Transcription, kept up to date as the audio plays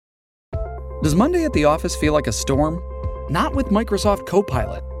Does Monday at the office feel like a storm? Not with Microsoft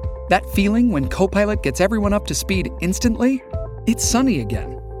Copilot. That feeling when Copilot gets everyone up to speed instantly? It's sunny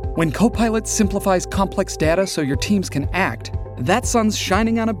again. When Copilot simplifies complex data so your teams can act, that sun's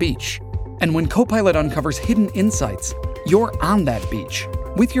shining on a beach. And when Copilot uncovers hidden insights, you're on that beach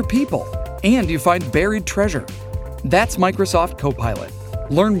with your people, and you find buried treasure. That's Microsoft Copilot.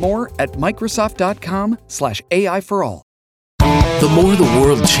 Learn more at Microsoft.com/AI for all. The more the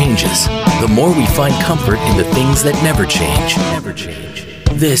world changes, the more we find comfort in the things that never change.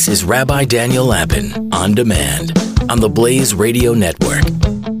 This is Rabbi Daniel Lapin On Demand on the Blaze Radio Network.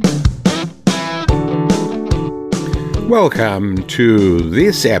 Welcome to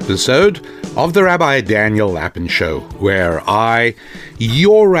this episode of the Rabbi Daniel Lapin Show, where I,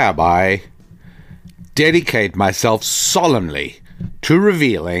 your rabbi, dedicate myself solemnly to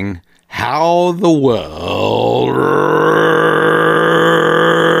revealing how the world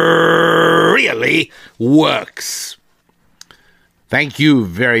really works. Thank you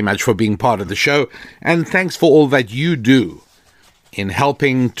very much for being part of the show, and thanks for all that you do in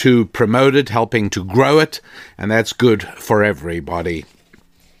helping to promote it, helping to grow it, and that's good for everybody.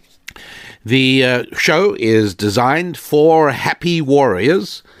 The show is designed for happy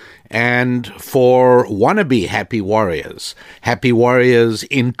warriors and for wannabe happy warriors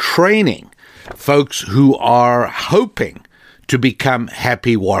in training, folks who are hoping to become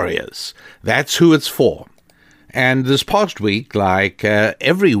happy warriors. That's who it's for. And this past week, like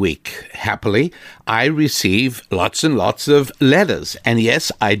every week, happily, I receive lots and lots of letters. And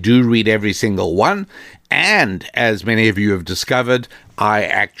yes, I do read every single one. And as many of you have discovered, I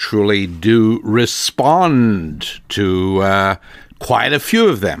actually do respond to quite a few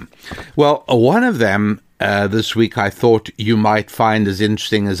of them. Well, one of them this week I thought you might find as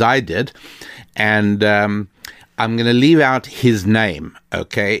interesting as I did. And I'm going to leave out his name,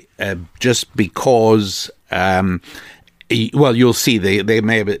 okay, just because... well, you'll see there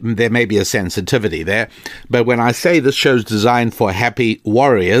may be a sensitivity there, but when I say this show's designed for happy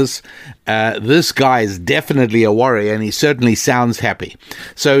warriors, this guy is definitely a warrior, and he certainly sounds happy.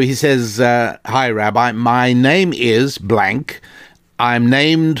 So he says, "Hi, Rabbi. My name is blank. I'm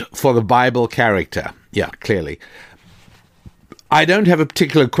named for the Bible character." Yeah, clearly. "I don't have a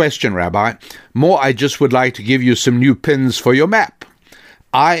particular question, Rabbi. More, I just would like to give you some new pins for your map.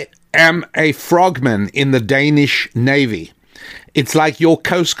 I am a frogman in the Danish Navy. It's like your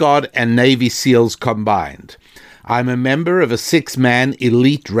Coast Guard and Navy SEALs combined. I'm a member of a 6-man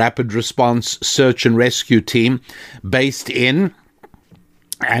elite rapid response search and rescue team based in,"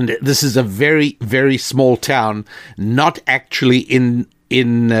 and this is a very, very small town, not actually in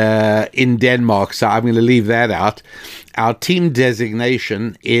Denmark, so I'm going to leave that out. Our team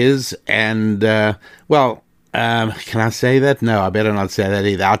designation is, can I say that? No, I better not say that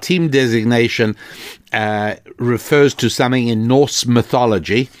either. Our team designation refers to something in Norse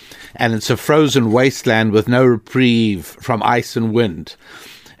mythology, and it's a frozen wasteland with no reprieve from ice and wind.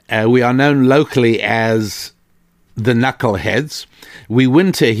 We are known locally as the Knuckleheads. We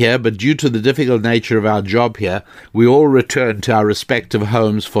winter here, but due to the difficult nature of our job here, we all return to our respective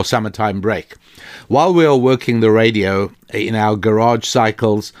homes for summertime break. While we are working the radio in our garage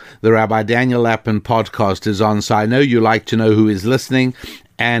cycles, the Rabbi Daniel Lapin podcast is on, so I know you like to know who is listening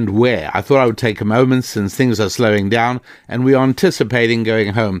and where. I thought I would take a moment, since things are slowing down and we are anticipating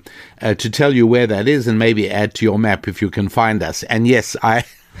going home, to tell you where that is and maybe add to your map if you can find us. And yes, I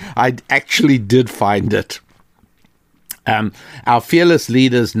actually did find it. Our fearless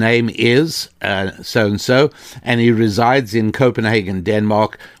leader's name is so-and-so, and he resides in Copenhagen,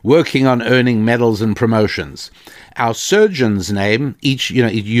 Denmark, working on earning medals and promotions. Our surgeon's name, each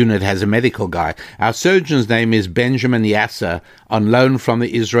unit has a medical guy. Our surgeon's name is Benjamin Yasser, on loan from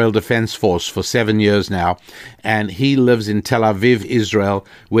the Israel Defense Force for 7 years now, and he lives in Tel Aviv, Israel,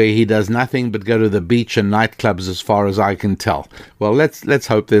 where he does nothing but go to the beach and nightclubs as far as I can tell. Well, let's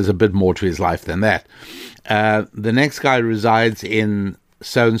hope there's a bit more to his life than that. The next guy resides in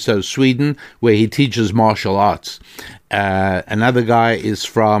so-and-so Sweden, where he teaches martial arts. Another guy is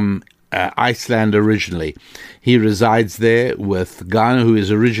from Iceland originally. He resides there with Ghana, who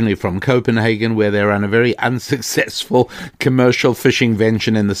is originally from Copenhagen, where they run a very unsuccessful commercial fishing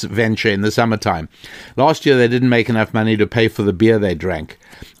venture in the summertime. Last year, they didn't make enough money to pay for the beer they drank.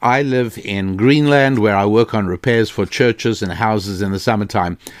 I live in Greenland, where I work on repairs for churches and houses in the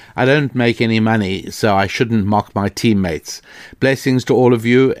summertime. I don't make any money, so I shouldn't mock my teammates. Blessings to all of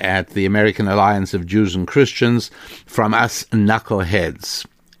you at the American Alliance of Jews and Christians, from us knuckleheads.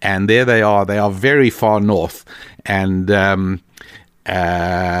 And there they are. They are very far north. And,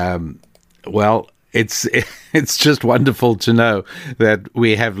 it's just wonderful to know that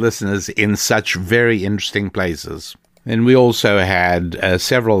we have listeners in such very interesting places. And we also had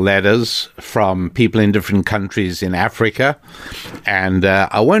several letters from people in different countries in Africa. And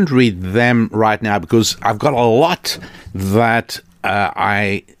I won't read them right now because I've got a lot that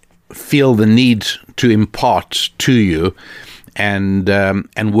I feel the need to impart to you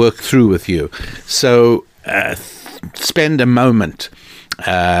and work through with you. So spend a moment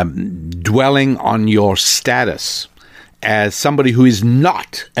dwelling on your status as somebody who is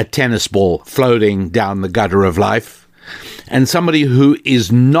not a tennis ball floating down the gutter of life, and somebody who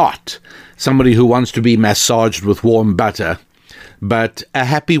is not somebody who wants to be massaged with warm butter, but a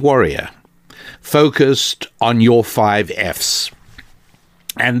happy warrior, focused on your 5 Fs.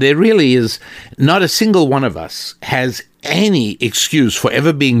 And there really is not a single one of us has any excuse for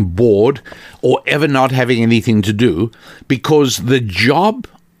ever being bored or ever not having anything to do, because the job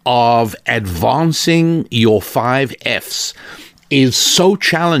of advancing your 5 Fs is so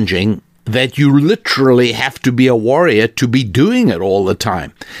challenging that you literally have to be a warrior to be doing it all the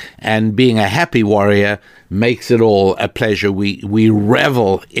time. And being a happy warrior makes it all a pleasure. We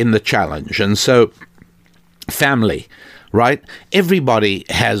revel in the challenge. And so, family, right? Everybody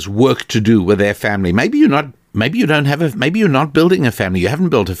has work to do with their family. Maybe you're not building a family. You haven't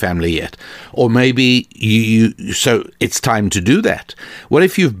built a family yet. Or maybe so it's time to do that. What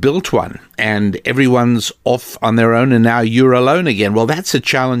if you've built one and everyone's off on their own and now you're alone again? Well, that's a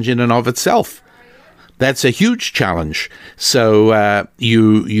challenge in and of itself. That's a huge challenge. So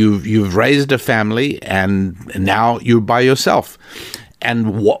you've raised a family and now you're by yourself.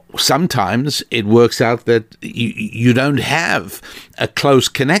 And sometimes it works out that you don't have a close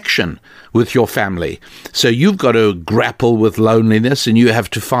connection with your family. So you've got to grapple with loneliness and you have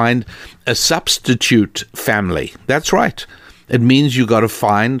to find a substitute family. That's right. It means you've got to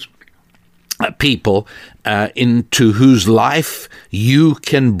find people into whose life you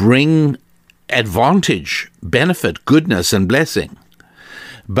can bring advantage, benefit, goodness, and blessing.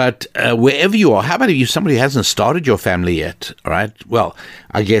 But wherever you are, how about if somebody hasn't started your family yet? All right. Well,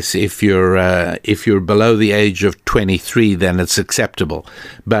 I guess if you're below the age of 23, then it's acceptable.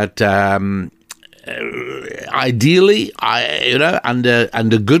 But ideally,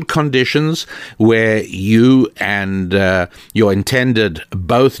 under good conditions where you and your intended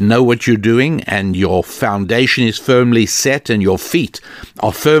both know what you're doing and your foundation is firmly set and your feet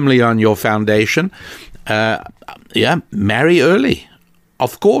are firmly on your foundation, marry early.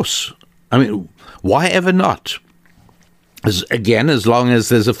 Of course. I mean, why ever not? As long as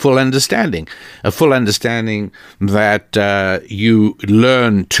there's a full understanding that you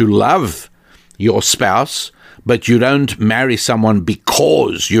learn to love your spouse, but you don't marry someone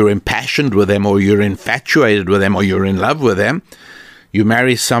because you're impassioned with them or you're infatuated with them or you're in love with them. You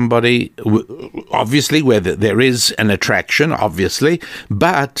marry somebody, obviously, where there is an attraction, obviously,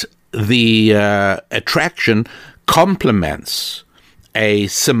 but the attraction complements a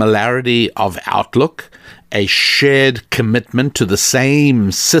similarity of outlook, a shared commitment to the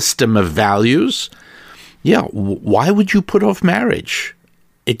same system of values. Yeah, why would you put off marriage?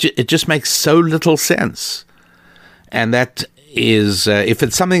 It just makes so little sense. And that is, if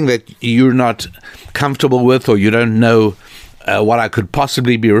it's something that you're not comfortable with or you don't know what I could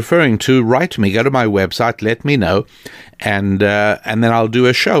possibly be referring to, write to me, go to my website, let me know, and then I'll do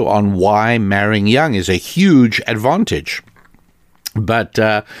a show on why marrying young is a huge advantage. But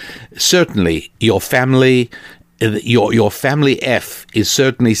certainly, your family F is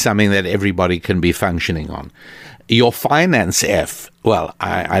certainly something that everybody can be functioning on. Your finance F, well,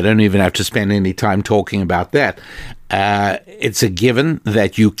 I don't even have to spend any time talking about that. It's a given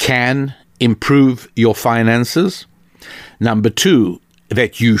that you can improve your finances. Number 2,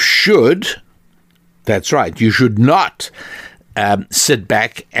 that you should. That's right. You should not sit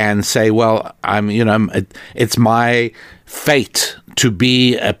back and say, well, it's my fate to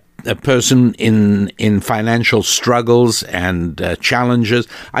be a person in financial struggles and challenges.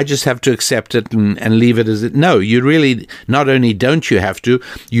 I just have to accept it and leave it as it. No, you really, not only don't you have to,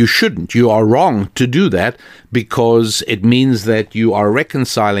 you shouldn't. You are wrong to do that because it means that you are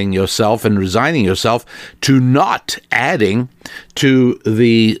reconciling yourself and resigning yourself to not adding to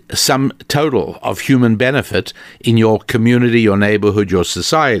the sum total of human benefit in your community, your neighborhood, your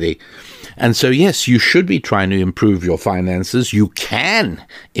society. And so, yes, you should be trying to improve your finances. You can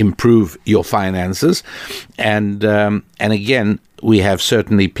improve your finances. And again, we have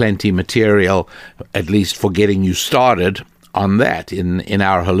certainly plenty material, at least for getting you started on that in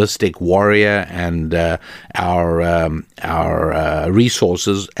our Holistic Warrior and our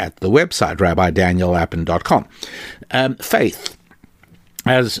resources at the website, RabbiDanielLapin.com. Faith.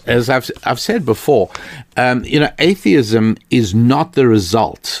 as I've said before, atheism is not the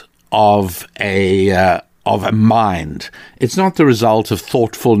result of a mind. It's not the result of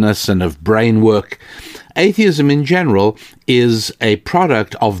thoughtfulness and of brain work. Atheism in general is a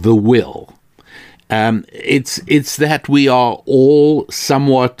product of the will. It's that we are all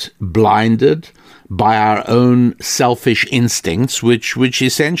somewhat blinded by our own selfish instincts, which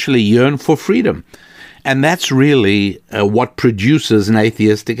essentially yearn for freedom. And that's really what produces an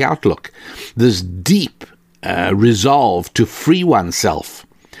atheistic outlook. This deep resolve to free oneself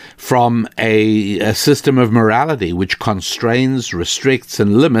from a system of morality which constrains, restricts,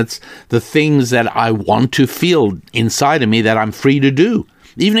 and limits the things that I want to feel inside of me that I'm free to do.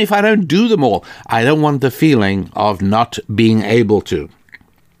 Even if I don't do them all, I don't want the feeling of not being able to.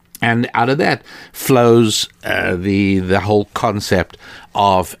 And out of that flows the whole concept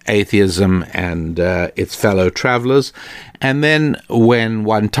of atheism and its fellow travelers. And then when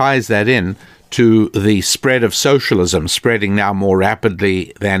one ties that in to the spread of socialism, spreading now more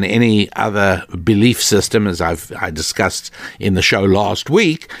rapidly than any other belief system, as I discussed in the show last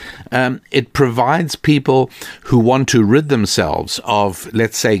week, it provides people who want to rid themselves of,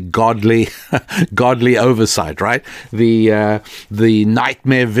 let's say, godly oversight, right? The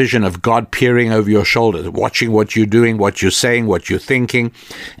nightmare vision of God peering over your shoulder, watching what you're doing, what you're saying, what you're thinking.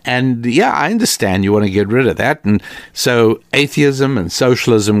 And yeah, I understand you want to get rid of that. And so atheism and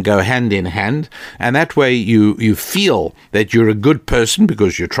socialism go hand in hand. And that way you feel that you're a good person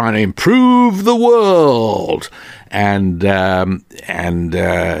because you're trying to improve the world. And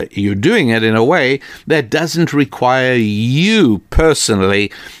you're doing it in a way that doesn't require you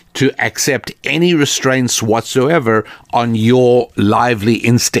personally to accept any restraints whatsoever on your lively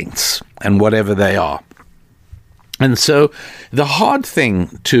instincts and whatever they are. And so the hard thing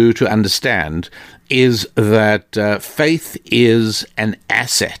to understand is that faith is an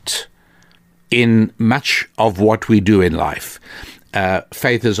asset in much of what we do in life.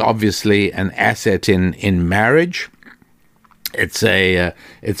 Faith is obviously an asset in marriage. It's a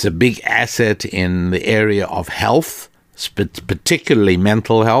big asset in the area of health, particularly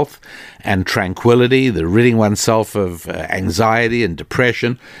mental health and tranquility, the ridding oneself of anxiety and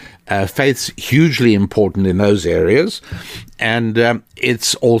depression. Faith's hugely important in those areas, and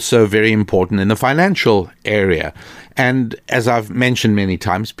it's also very important in the financial area. And as I've mentioned many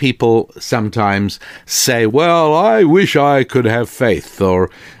times, people sometimes say, well, I wish I could have faith, or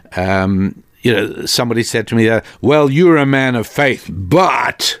somebody said to me, well, you're a man of faith,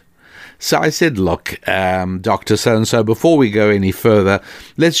 but... So I said, look, Dr. So-and-so, before we go any further,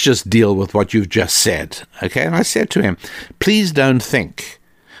 let's just deal with what you've just said, okay? And I said to him, please don't think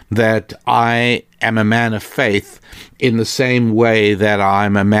that I am a man of faith in the same way that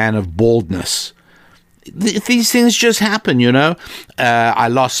I'm a man of baldness. These things just happen, I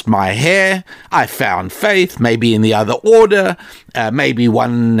lost my hair, I found faith, maybe in the other order, maybe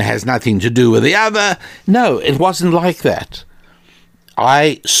one has nothing to do with the other. No, it wasn't like that.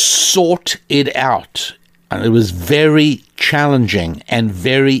 I sought it out, and it was very challenging and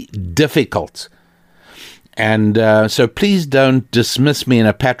very difficult. And so please don't dismiss me in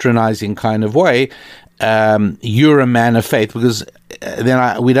a patronizing kind of way. You're a man of faith, because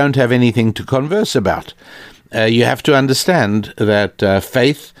then we don't have anything to converse about. You have to understand that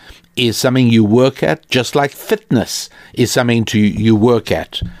faith is something you work at, just like fitness is something you work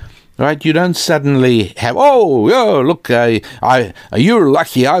at. Right? You don't suddenly have, look, you're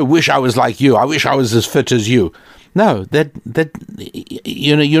lucky. I wish I was like you. I wish I was as fit as you. No,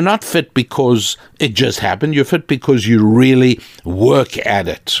 you're not fit because it just happened. You're fit because you really work at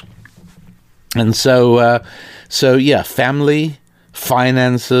it. And so family,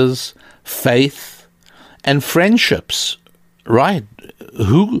 finances, faith, and friendships, right?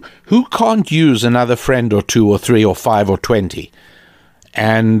 Who can't use another friend or 2 or 3 or 5 or 20?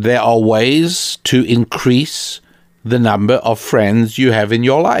 And there are ways to increase the number of friends you have in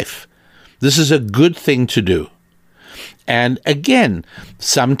your life. This is a good thing to do. And again,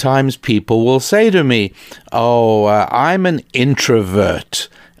 sometimes people will say to me, I'm an introvert.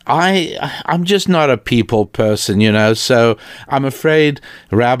 I'm just not a people person, so I'm afraid,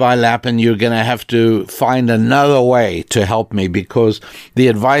 Rabbi Lapin, you're going to have to find another way to help me, because the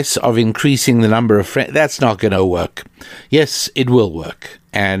advice of increasing the number of friends, that's not going to work. Yes, it will work,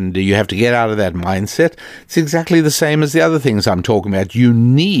 and you have to get out of that mindset. It's exactly the same as the other things I'm talking about. You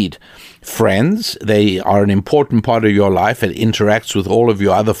need friends. They are an important part of your life. It interacts with all of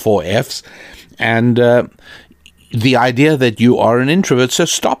your other 4 Fs, and the idea that you are an introvert, so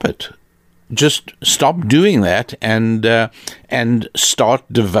stop it. just stop doing that and start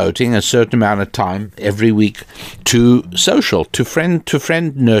devoting a certain amount of time every week to social, to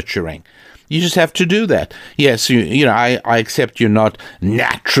friend nurturing. You just have to do that. Yes, I accept you're not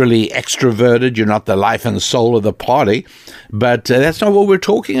naturally extroverted. You're not the life and soul of the party, but that's not what we're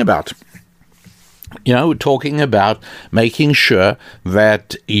talking about. We're talking about making sure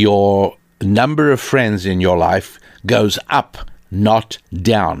that your number of friends in your life goes up, not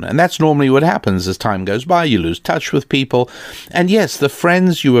down. And that's normally what happens as time goes by. You lose touch with people. And yes, the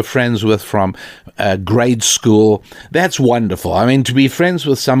friends you were friends with from grade school, that's wonderful. I mean, to be friends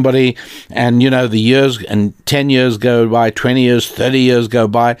with somebody and, the years and 10 years go by, 20 years, 30 years go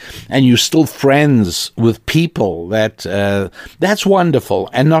by, and you're still friends with people, that's wonderful.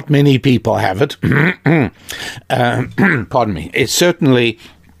 And not many people have it. Pardon me. It's certainly...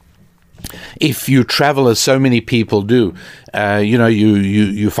 If you travel as so many people do,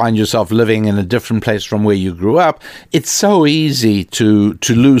 you find yourself living in a different place from where you grew up, it's so easy to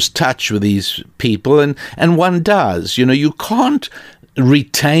lose touch with these people, and one does. You can't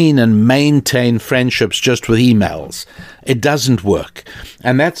retain and maintain friendships just with emails. It doesn't work.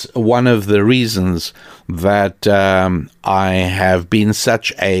 And that's one of the reasons that I have been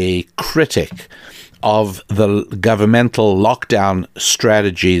such a critic of the governmental lockdown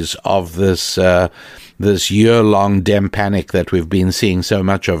strategies of this year-long dem panic that we've been seeing so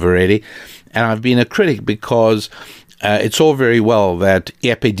much of already. And I've been a critic because it's all very well that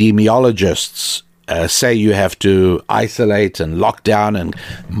epidemiologists say you have to isolate and lock down and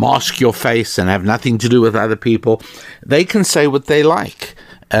mask your face and have nothing to do with other people. They can say what they like.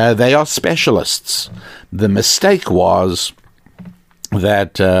 They are specialists. The mistake was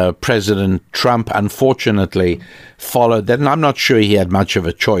that President Trump unfortunately followed that, and I'm not sure he had much of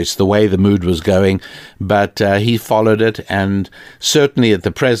a choice the way the mood was going, but he followed it, and certainly at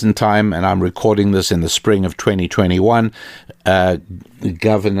the present time, and I'm recording this in the spring of 2021,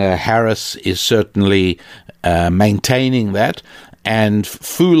 Governor Harris is certainly maintaining that, and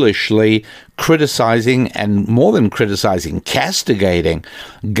foolishly criticizing, and more than criticizing, castigating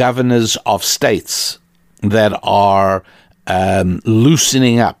governors of states that are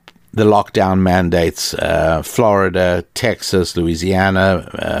loosening up the lockdown mandates, Florida, Texas,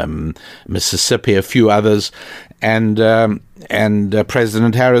 Louisiana, Mississippi, a few others, and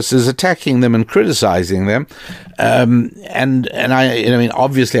President Harris is attacking them and criticizing them, and I mean,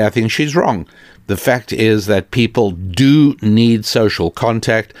 obviously, I think she's wrong. The fact is that people do need social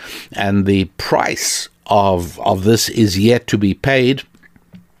contact, and the price of this is yet to be paid.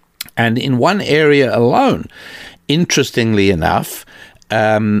 And in one area alone, interestingly enough,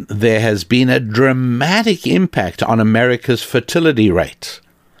 there has been a dramatic impact on America's fertility rate.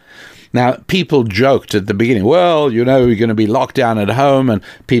 Now, people joked at the beginning, well, you're going to be locked down at home and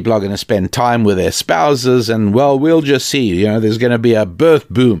people are going to spend time with their spouses and, well, we'll just see, there's going to be a birth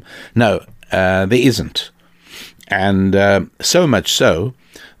boom. No, there isn't. And so much so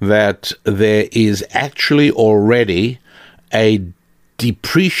that there is actually already a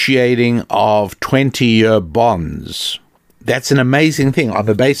depreciating of 20-year bonds. That's an amazing thing on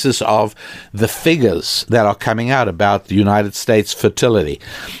the basis of the figures that are coming out about the United States fertility.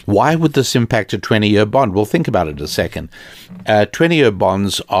 Why would this impact a 20-year bond? Well, think about it a second. 20-year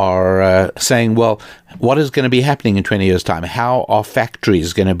bonds are saying, well, what is going to be happening in 20 years' time? How are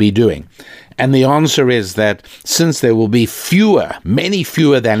factories going to be doing? And the answer is that since there will be many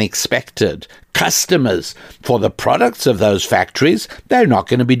fewer than expected customers for the products of those factories, they're not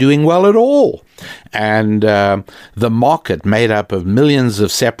going to be doing well at all. And the market, made up of millions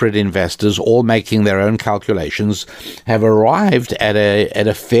of separate investors, all making their own calculations, have arrived at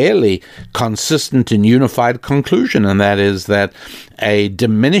a fairly consistent and unified conclusion, and that is that a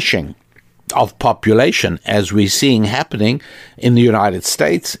diminishing of population, as we're seeing happening in the United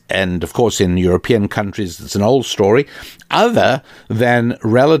States, and of course in European countries, it's an old story, other than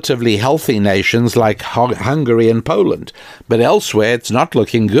relatively healthy nations like Hungary and Poland. But elsewhere, it's not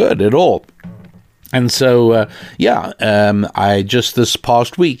looking good at all. And so, I just this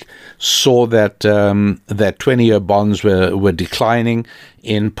past week saw that 20-year bonds were declining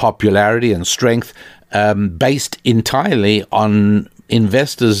in popularity and strength, based entirely on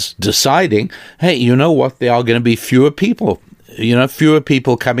investors deciding, hey, you know what, there are going to be fewer people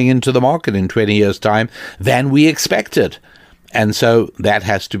coming into the market in 20 years' time than we expected. And so that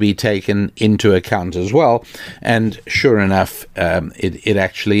has to be taken into account as well. And sure enough, it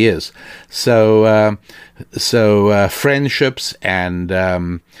actually is. So friendships and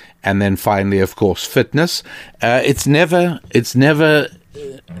then finally, of course, fitness. It's never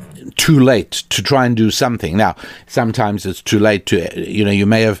too late to try and do something. Now, sometimes it's too late to, you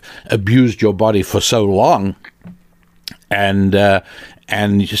may have abused your body for so long, and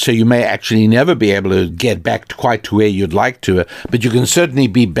so you may actually never be able to get back quite to where you'd like to, but you can certainly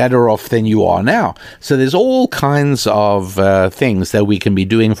be better off than you are now. So there's all kinds of things that we can be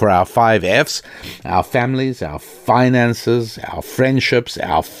doing for our 5 Fs, our families, our finances, our friendships,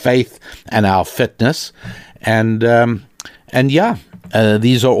 our faith, and our fitness. And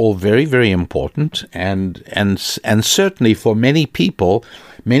these are all very, very important, and certainly for many people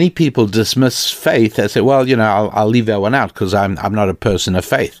dismiss faith and say, well, I'll leave that one out because I'm not a person of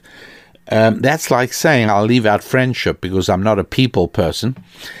faith. That's like saying I'll leave out friendship because I'm not a people person,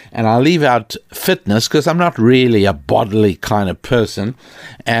 and I'll leave out fitness because I'm not really a bodily kind of person,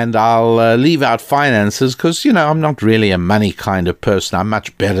 and I'll leave out finances because, I'm not really a money kind of person. I'm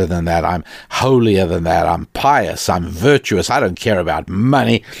much better than that. I'm holier than that. I'm pious. I'm virtuous. I don't care about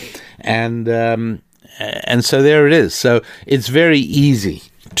money. And so there it is. So it's very easy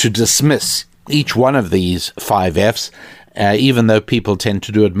to dismiss each one of these 5 Fs, even though people tend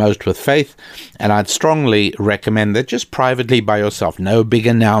to do it most with faith. And I'd strongly recommend that just privately by yourself. No big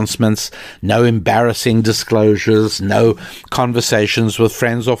announcements, no embarrassing disclosures, no conversations with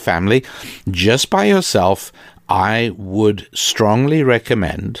friends or family. Just by yourself, I would strongly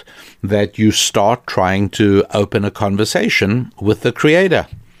recommend that you start trying to open a conversation with the Creator.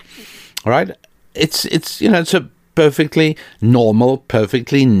 All right? It's a perfectly normal,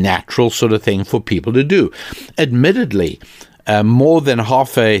 perfectly natural sort of thing for people to do. Admittedly, more than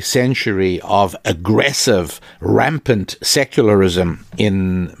half a century of aggressive, rampant secularism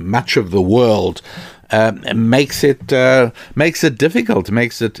in much of the world makes it difficult.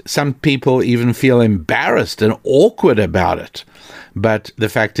 Makes it, some people even feel embarrassed and awkward about it. But the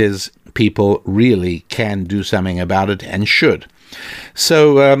fact is, people really can do something about it and should.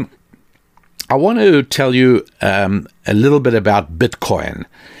 So I want to tell you a little bit about Bitcoin.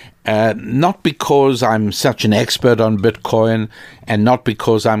 Not because I'm such an expert on Bitcoin, and not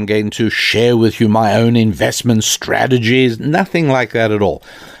because I'm going to share with you my own investment strategies, nothing like that at all.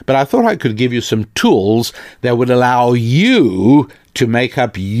 But I thought I could give you some tools that would allow you to make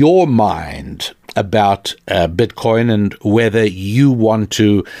up your mind about Bitcoin and whether you want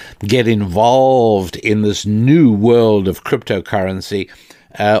to get involved in this new world of cryptocurrency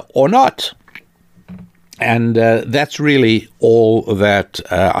or not. And that's really all that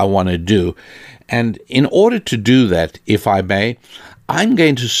I want to do. And in order to do that, if I may, I'm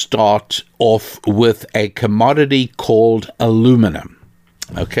going to start off with a commodity called aluminum.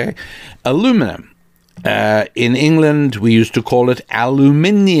 Okay? Aluminum. In England, we used to call it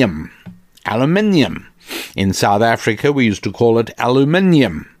aluminium. Aluminium. In South Africa, we used to call it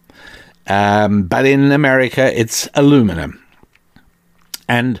aluminium. But in America, it's aluminum.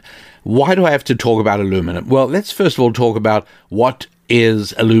 And why do I have to talk about aluminum? Well, let's first of all talk about what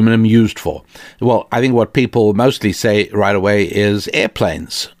is aluminum used for. Well, I think what people mostly say right away is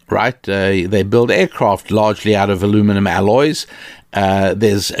airplanes, right? They build aircraft largely out of aluminum alloys.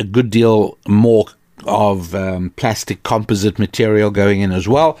 There's a good deal more of plastic composite material going in as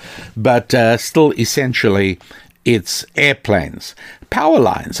well, but still essentially it's airplanes. Power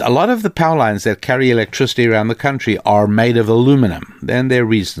lines. A lot of the power lines that carry electricity around the country are made of aluminum. Then there are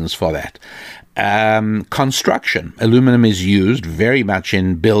reasons for that. Construction. Aluminum is used very much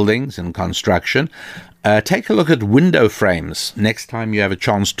in buildings and construction. Take a look at window frames. Next time you have a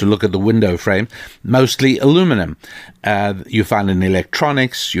chance to look at the window frame, mostly aluminum. You find it in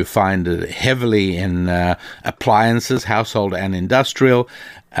electronics. You find it heavily in appliances, household and industrial.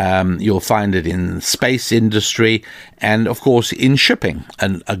 You'll find it in space industry and, of course, in shipping.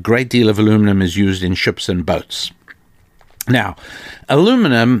 And a great deal of aluminum is used in ships and boats. Now,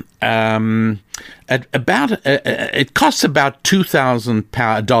 aluminum, it costs about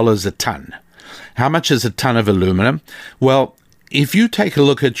 $2,000 a ton. How much is a ton of aluminum? Well, if you take a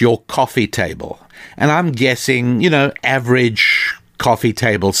look at your coffee table, and I'm guessing, average coffee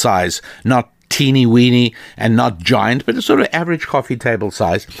table size, not teeny-weeny and not giant, but a sort of average coffee table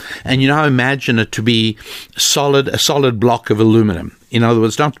size. And imagine it to be a solid block of aluminum. In other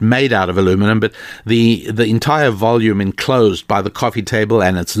words, not made out of aluminum, but the entire volume enclosed by the coffee table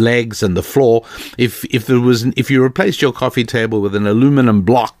and its legs and the floor. If you replaced your coffee table with an aluminum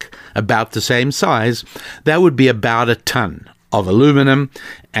block about the same size, that would be about a ton of aluminum,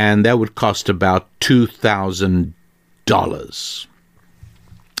 and that would cost about $2,000.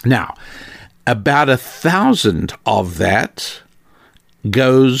 Now, about 1,000 of that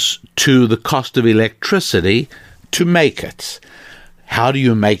goes to the cost of electricity to make it. how do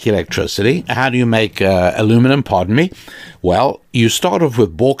you make electricity? How do you make aluminum, pardon me? Well, you start off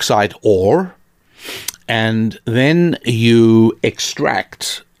with bauxite ore, and then you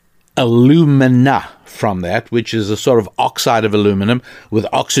extract alumina from that, which is a sort of oxide of aluminum with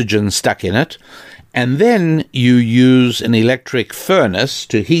oxygen stuck in it. And then you use an electric furnace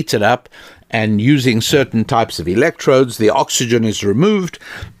to heat it up, and using certain types of electrodes, the oxygen is removed,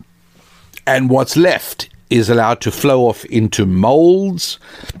 and what's left is allowed to flow off into molds,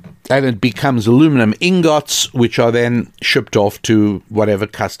 and it becomes aluminum ingots, which are then shipped off to whatever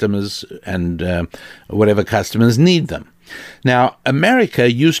customers and whatever customers need them. Now, America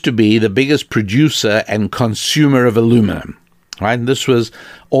used to be the biggest producer and consumer of aluminum, right? And this was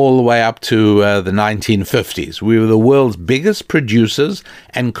all the way up to the 1950s. We were the world's biggest producers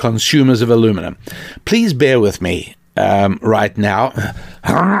and consumers of aluminum. Please bear with me right now,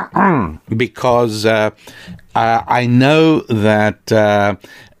 because I know that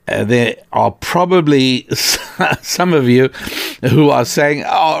there are probably some of you who are saying,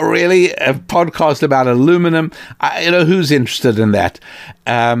 "Oh, really? A podcast about aluminum? Who's interested in that?"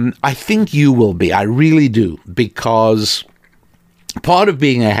 I think you will be. I really do, because part of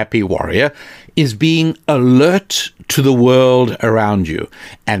being a happy warrior is being alert to the world around you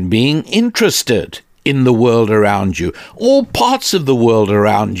and being interested in the world around you, all parts of the world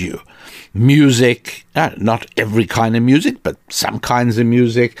around you. Music, not every kind of music, but some kinds of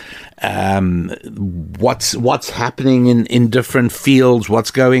music, what's happening in different fields,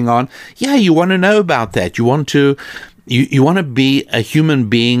 what's going on. Yeah, you want to know about that. You want to be a human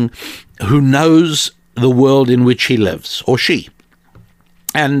being who knows the world in which he lives, or she.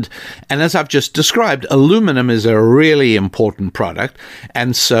 And as I've just described, aluminum is a really important product,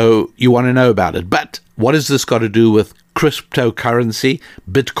 and so you want to know about it. But what has this got to do with cryptocurrency,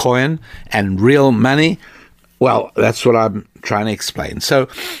 Bitcoin, and real money? Well, that's what I'm trying to explain. So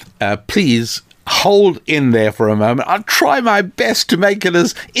please hold in there for a moment. I'll try my best to make it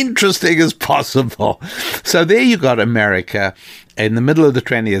as interesting as possible. So there you got America in the middle of the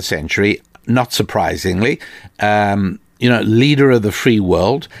 20th century, not surprisingly, leader of the free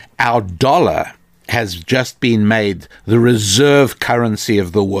world. Our dollar has just been made the reserve currency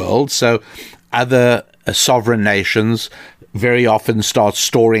of the world. So other sovereign nations very often start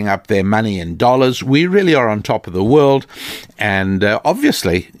storing up their money in dollars. We really are on top of the world. And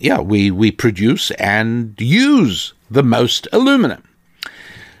obviously, we produce and use the most aluminum.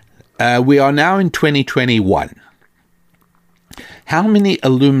 We are now in 2021. How many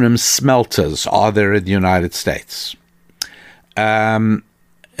aluminum smelters are there in the United States?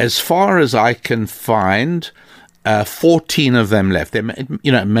 As far as I can find, 14 of them left. There,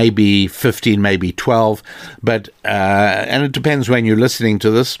 maybe 15, maybe 12, but and it depends when you're listening to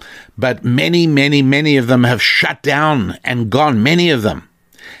this. But many, many, many of them have shut down and gone. Many of them,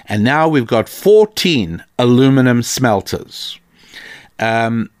 and now we've got 14 aluminum smelters.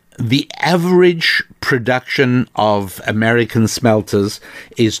 The average production of American smelters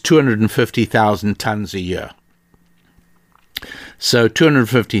is 250,000 tons a year. So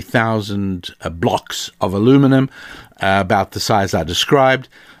 250,000 blocks of aluminum, about the size I described,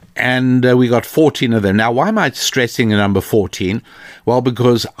 and we got 14 of them. Now, why am I stressing the number 14? Well,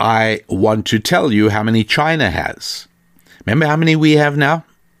 because I want to tell you how many China has. Remember how many we have now?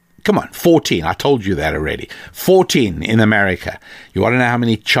 Come on, 14. I told you that already. 14 in America. You want to know how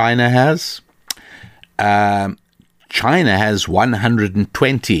many China has? China has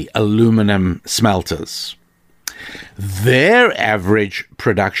 120 aluminum smelters. Their average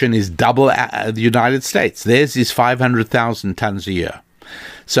production is double the United States. Theirs is 500,000 tons a year.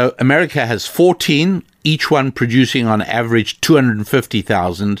 So America has 14, each one producing on average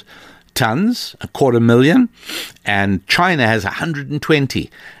 250,000 tons, 250,000, and China has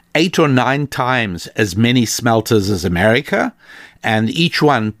 120, 8 or 9 times as many smelters as America, and each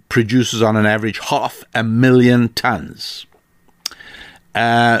one produces on an average 500,000 tons.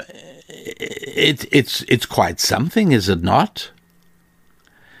 It's quite something, is it not?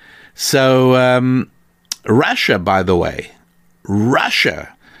 So Russia, by the way,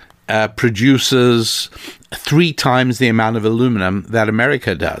 produces 3 times the amount of aluminum that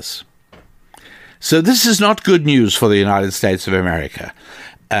America does. So this is not good news for the United States of America.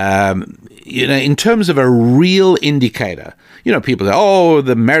 In terms of a real indicator, people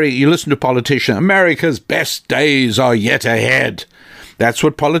say, you listen to politicians, America's best days are yet ahead. That's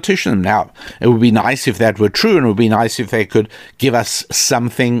what politicians. Now, it would be nice if that were true, and it would be nice if they could give us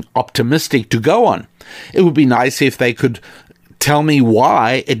something optimistic to go on. It would be nice if they could tell me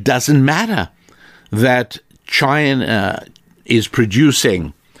why it doesn't matter that China is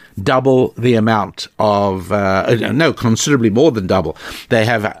producing double the amount of, considerably more than double. They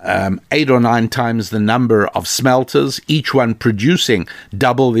have 8 or 9 times the number of smelters, each one producing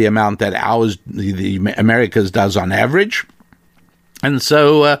double the amount that the Americas does on average. And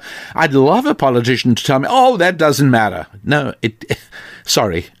so I'd love a politician to tell me, oh, that doesn't matter. No, it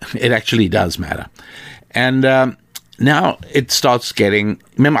actually does matter. And now it starts getting,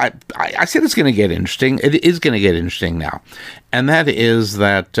 remember, I said it's going to get interesting. It is going to get interesting now. And that is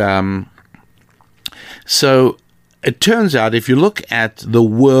that, so it turns out if you look at the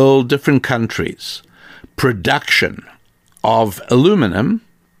world, different countries, production of aluminum,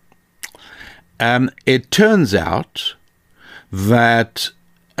 it turns out that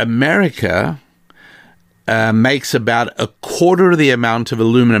America makes about a quarter of the amount of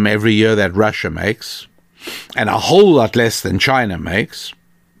aluminum every year that Russia makes, and a whole lot less than China makes.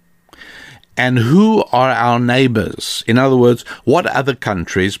 And who are our neighbors? In other words, what other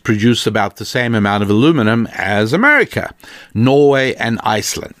countries produce about the same amount of aluminum as America? Norway and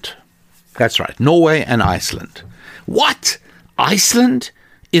Iceland. That's right, Norway and Iceland. What? Iceland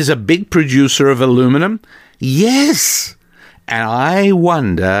is a big producer of aluminum? Yes. And I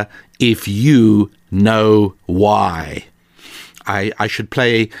wonder if you know why. I should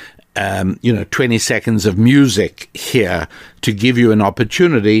play 20 seconds of music here to give you an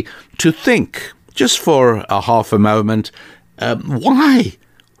opportunity to think, just for a half a moment, why?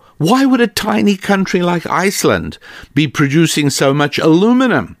 Why would a tiny country like Iceland be producing so much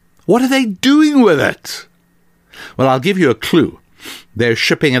aluminum? What are they doing with it? Well, I'll give you a clue. They're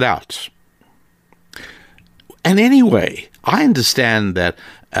shipping it out. And anyway, I understand that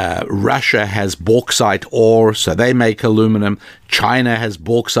Russia has bauxite ore, so they make aluminum. China has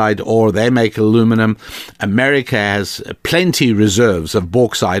bauxite ore, they make aluminum. America has plenty reserves of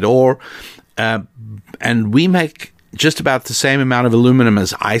bauxite ore. And we make just about the same amount of aluminum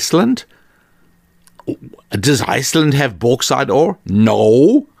as Iceland. Does Iceland have bauxite ore?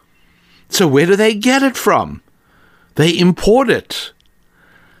 No. So where do they get it from? They import it.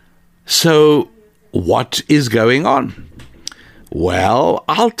 So what is going on? Well,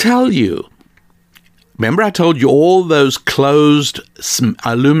 I'll tell you. Remember I told you all those closed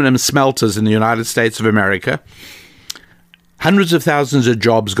aluminum smelters in the United States of America? Hundreds of thousands of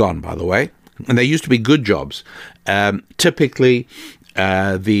jobs gone, by the way. And they used to be good jobs. Typically,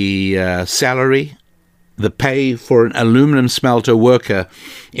 the salary, the pay for an aluminum smelter worker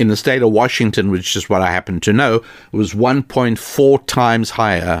in the state of Washington, which is what I happen to know, was 1.4 times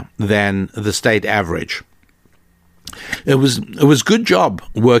higher than the state average. It was good job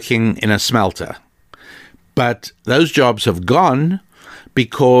working in a smelter, but those jobs have gone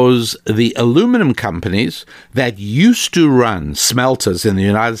because the aluminum companies that used to run smelters in the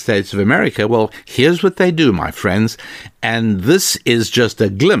United States of America, well, here's what they do, my friends, and this is just a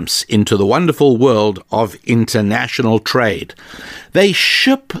glimpse into the wonderful world of international trade. They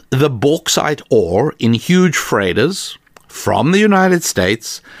ship the bauxite ore in huge freighters from the United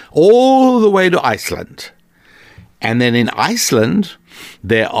States all the way to Iceland. And then in Iceland,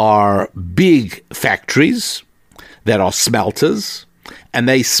 there are big factories that are smelters, and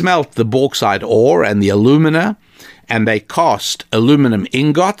they smelt the bauxite ore and the alumina, and they cast aluminum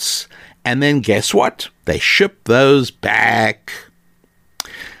ingots, and then guess what? They ship those back.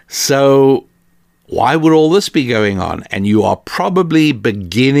 So why would all this be going on? And you are probably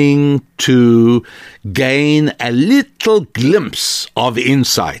beginning to gain a little glimpse of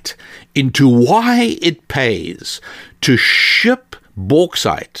insight into why it pays to ship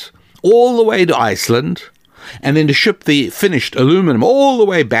bauxite all the way to Iceland and then to ship the finished aluminum all the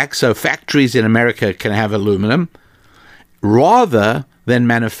way back so factories in America can have aluminum, rather than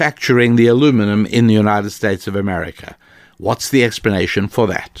manufacturing the aluminum in the United States of America. What's the explanation for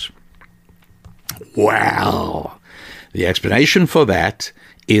that? Well, the explanation for that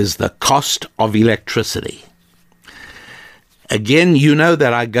is the cost of electricity. Again, you know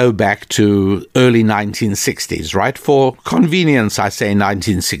that I go back to early 1960s, right? For convenience, I say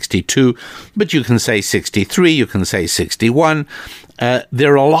 1962, but you can say 63, you can say 61.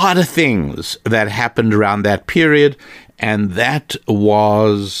 There are a lot of things that happened around that period, and that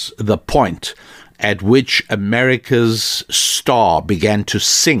was the point at which America's star began to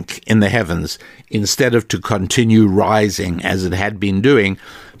sink in the heavens instead of to continue rising as it had been doing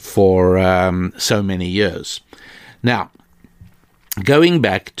for so many years. Now, going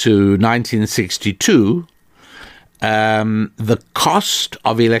back to 1962, the cost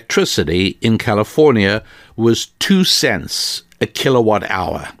of electricity in California was 2 cents a kilowatt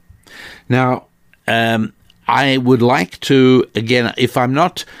hour. Now, I would like to, again, if I'm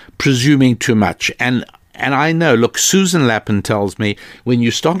not presuming too much, and And I know, look, Susan Lappin tells me when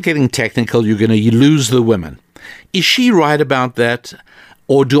you start getting technical, you're going to lose the women. Is she right about that?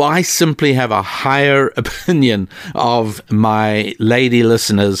 Or do I simply have a higher opinion of my lady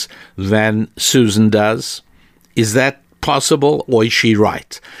listeners than Susan does? Is that possible, or is she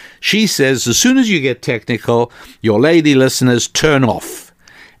right? She says as soon as you get technical, your lady listeners turn off.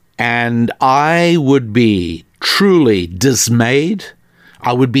 And I would be truly dismayed.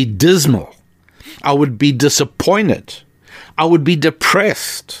 I would be dismal. I would be disappointed. I would be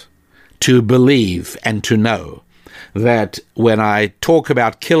depressed to believe and to know that when I talk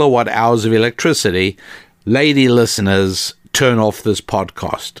about kilowatt hours of electricity, lady listeners turn off this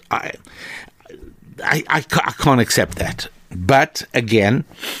podcast. I can't accept that. But again,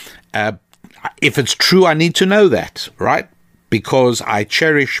 if it's true, I need to know that, right? Because I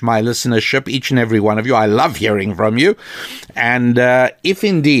cherish my listenership, each and every one of you. I love hearing from you. And if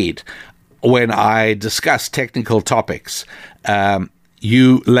indeed, when I discuss technical topics,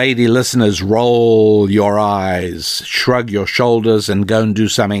 you lady listeners roll your eyes, shrug your shoulders, and go and do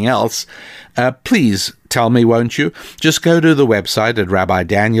something else, please tell me, won't you? Just go to the website at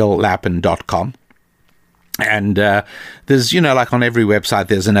rabbidaniellappin.com. And there's, like on every website,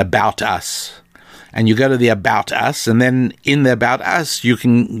 there's an About Us. And you go to the About Us, and then in the About Us, you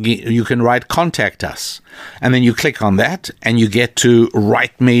can write Contact Us. And then you click on that, and you get to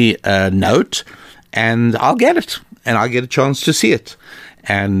write me a note, and I'll get it. And I'll get a chance to see it,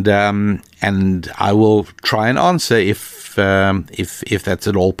 and I will try and answer if that's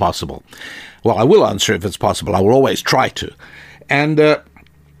at all possible. Well, I will answer if it's possible. I will always try to. And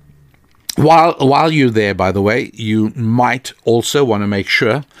while you're there, by the way, you might also want to make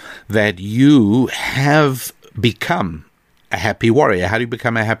sure that you have become a happy warrior. How do you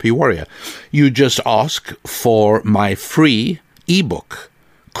become a happy warrior? You just ask for my free ebook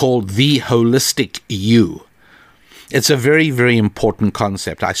called The Holistic You. It's a very, very important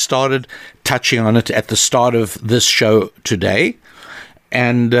concept. I started touching on it at the start of this show today,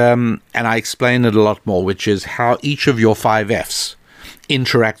 and I explain it a lot more, which is how each of your 5 Fs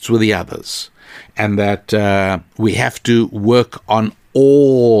interacts with the others, and that we have to work on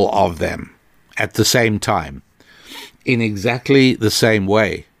all of them at the same time, in exactly the same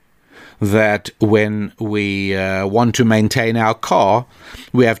way that when we want to maintain our car,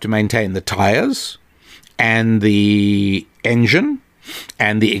 we have to maintain the tires, and the engine,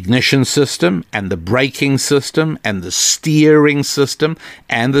 and the ignition system, and the braking system, and the steering system,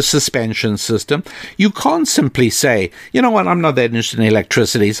 and the suspension system. You can't simply say, you know what, I'm not that interested in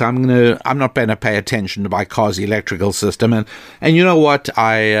electricity, so I'm not going to pay attention to my car's electrical system, and you know what,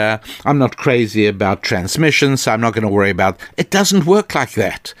 I'm not crazy about transmissions, so I'm not going to worry about. It doesn't work like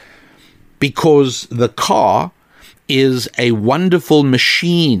that, because the car is a wonderful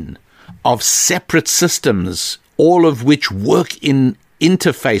machine of separate systems, all of which work in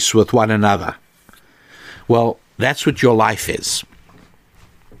interface with one another. Well, that's what your life is.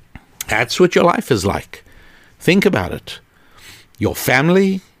 That's what your life is like. Think about it. Your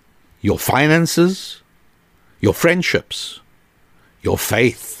family, your finances, your friendships, your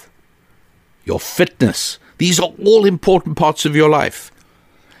faith, your fitness. These are all important parts of your life.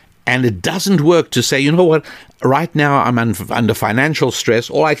 And it doesn't work to say, you know what, right now I'm under financial stress.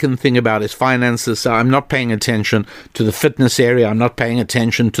 All I can think about is finances, so I'm not paying attention to the fitness area. I'm not paying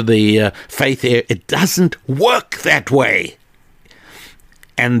attention to the faith area. It doesn't work that way.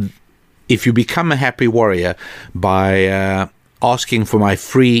 And if you become a happy warrior by asking for my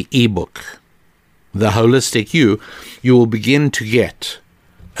free ebook, The Holistic You, you will begin to get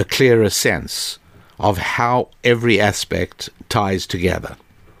a clearer sense of how every aspect ties together.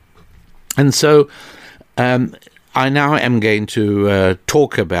 And so I now am going to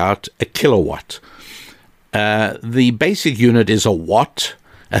talk about a kilowatt. The basic unit is a watt.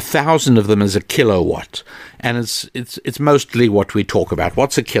 1,000 of them is a kilowatt. And it's mostly what we talk about.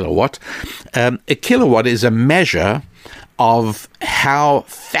 What's a kilowatt? A kilowatt is a measure of how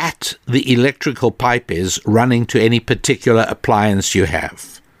fat the electrical pipe is running to any particular appliance you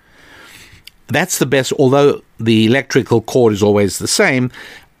have. That's the best, although the electrical cord is always the same.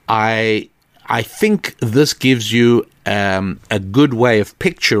 I think this gives you a good way of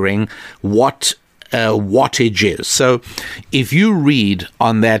picturing what wattage is. So if you read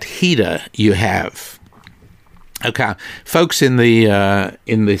on that heater you have, okay, folks in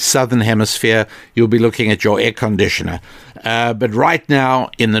the southern hemisphere, you'll be looking at your air conditioner. But right now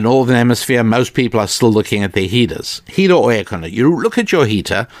in the northern hemisphere, most people are still looking at their heaters. Heater or air conditioner. You look at your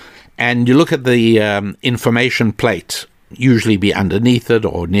heater and you look at the information plate, usually be underneath it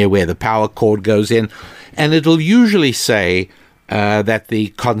or near where the power cord goes in, and it'll usually say that the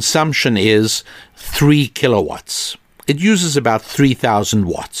consumption is 3 kilowatts. It uses about 3,000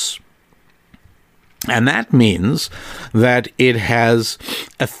 watts. And that means that it has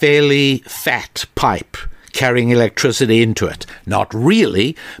a fairly fat pipe carrying electricity into it. Not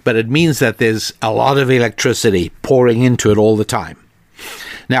really, but it means that there's a lot of electricity pouring into it all the time.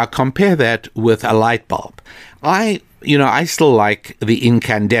 Now, compare that with a light bulb. I still like the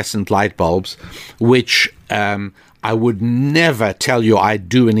incandescent light bulbs, which I would never tell you I'd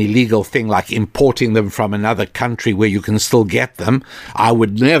do an illegal thing like importing them from another country where you can still get them. I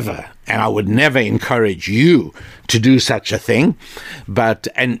would never encourage you to do such a thing.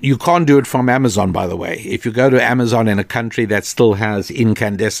 And you can't do it from Amazon, by the way. If you go to Amazon in a country that still has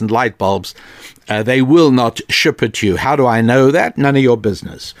incandescent light bulbs, they will not ship it to you. How do I know that? None of your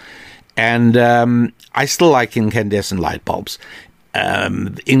business. And I still like incandescent light bulbs.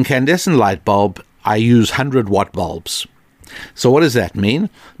 Incandescent light bulb, I use 100-watt bulbs. So what does that mean?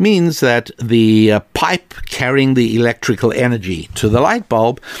 It means that the pipe carrying the electrical energy to the light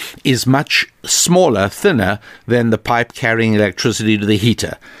bulb is much smaller, thinner than the pipe carrying electricity to the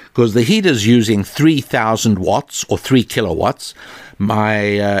heater. Because the heater is using 3,000 watts or 3 kilowatts.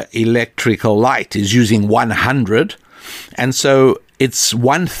 My electrical light is using 100. And so it's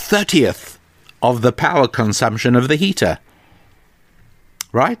 1/30th of the power consumption of the heater.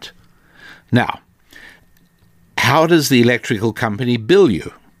 Right? Now, how does the electrical company bill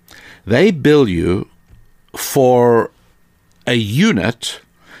you? They bill you for a unit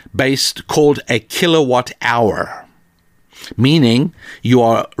called a kilowatt hour, meaning you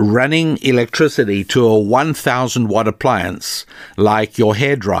are running electricity to a 1,000-watt appliance like your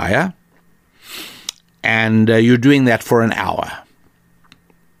hairdryer, and you're doing that for an hour.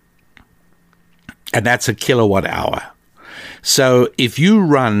 And that's a kilowatt hour. So if you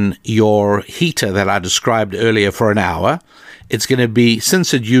run your heater that I described earlier for an hour, it's going to be,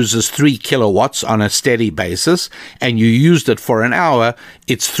 since it uses 3 kilowatts on a steady basis, and you used it for an hour,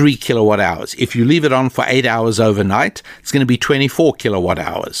 it's 3 kilowatt hours. If you leave it on for 8 hours overnight, it's going to be 24 kilowatt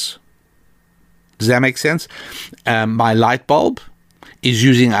hours. Does that make sense? My light bulb is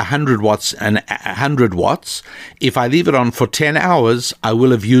using 100 watts and 100 watts. If I leave it on for 10 hours, I will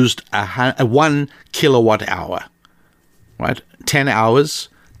have used 1 kilowatt hour. Right? 10 hours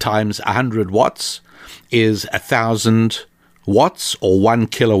times 100 watts is 1,000 watts or 1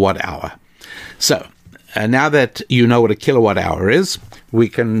 kilowatt hour. So now that you know what a kilowatt hour is, we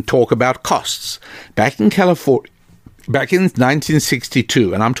can talk about costs. Back in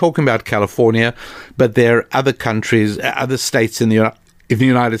 1962, and I'm talking about California, but there are other countries, other states in the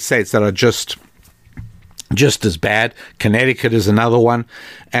United States that are just as bad. Connecticut is another one.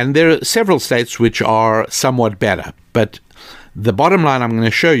 And there are several states which are somewhat better. But the bottom line I'm going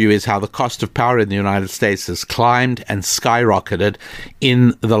to show you is how the cost of power in the United States has climbed and skyrocketed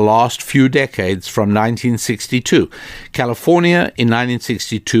in the last few decades from 1962. California in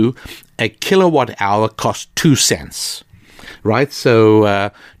 1962, a kilowatt hour cost 2 cents. Right?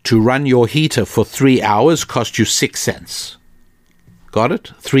 So to run your heater for 3 hours cost you 6 cents. Got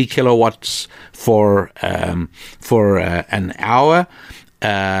it? 3 kilowatts for an hour.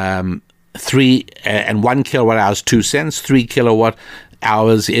 1 kilowatt hour is 2 cents. 3 kilowatt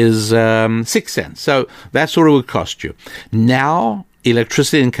hours is 6 cents. So that's what it would cost you. Now,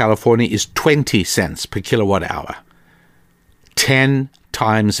 electricity in California is 20 cents per kilowatt hour. 10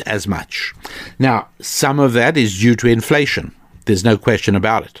 times as much. Now, some of that is due to inflation. There's no question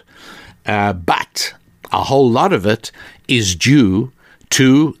about it. But a whole lot of it is due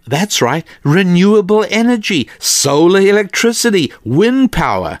to, that's right, renewable energy, solar electricity, wind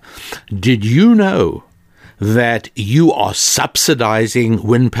power. Did you know that you are subsidizing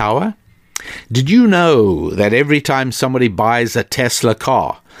wind power? Did you know that every time somebody buys a Tesla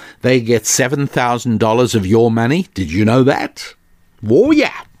car, they get $7,000 of your money? Did you know that? Oh,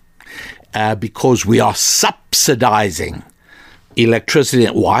 yeah. Because we are subsidizing electricity.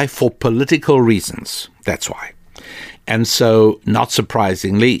 Why? For political reasons. That's why. And so, not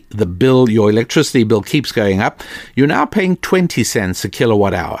surprisingly, your electricity bill keeps going up. You're now paying 20 cents a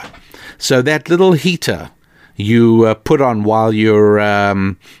kilowatt hour. So that little heater you put on while you're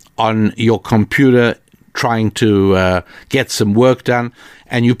on your computer trying to get some work done,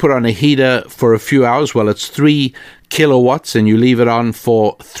 and you put on a heater for a few hours, well, it's 3 kilowatts, and you leave it on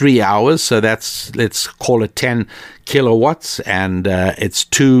for 3 hours. So that's, let's call it 10 kilowatts, and it's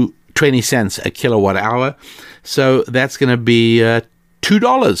 20 cents a kilowatt hour. So that's going to be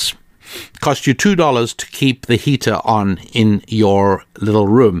 $2. Cost you $2 to keep the heater on in your little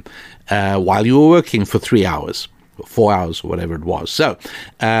room while you were working for 3 hours, 4 hours, whatever it was. So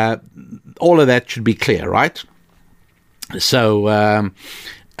all of that should be clear, right? So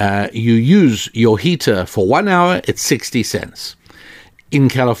you use your heater for 1 hour, it's 60 cents in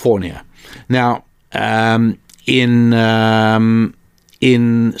California. Now, in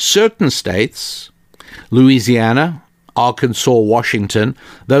certain states, Louisiana, Arkansas, Washington,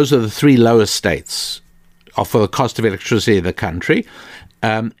 those are the three lowest states for the cost of electricity in the country.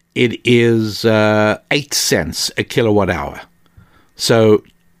 It is 8 cents a kilowatt hour. So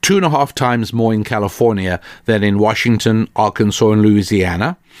 2.5 times more in California than in Washington, Arkansas, and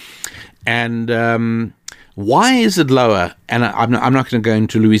Louisiana. And why is it lower? And I'm not going to go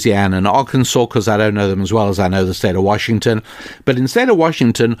into Louisiana and Arkansas because I don't know them as well as I know the state of Washington. But in the state of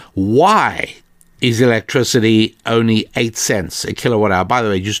Washington, why is electricity only 8 cents a kilowatt hour? By the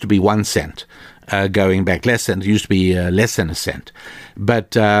way, it used to be 1 cent. Going back less than, it used to be less than a cent.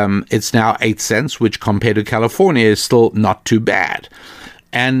 But it's now 8 cents, which compared to California is still not too bad.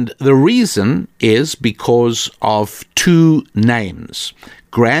 And the reason is because of two names,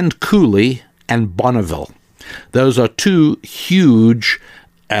 Grand Coulee and Bonneville. Those are two huge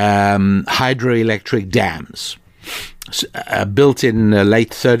hydroelectric dams. Built in the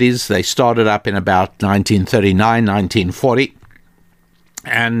late 30s. They started up in about 1939, 1940.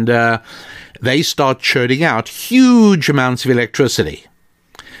 And they start churning out huge amounts of electricity.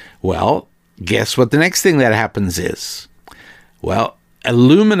 Well, guess what the next thing that happens is? Well,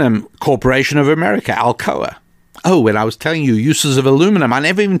 Aluminum Corporation of America, Alcoa. Oh, when I was telling you uses of aluminum, I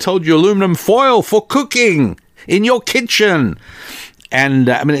never even told you aluminum foil for cooking in your kitchen. And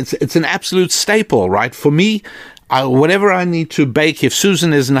I mean, it's an absolute staple, right? For me, whatever I need to bake, if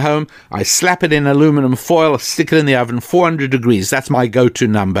Susan isn't home, I slap it in aluminum foil, stick it in the oven, 400 degrees. That's my go-to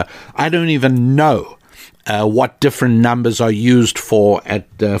number. I don't even know what different numbers are used for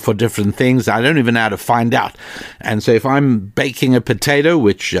different things. I don't even know how to find out. And so if I'm baking a potato,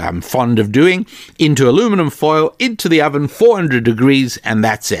 which I'm fond of doing, into aluminum foil, into the oven, 400 degrees, and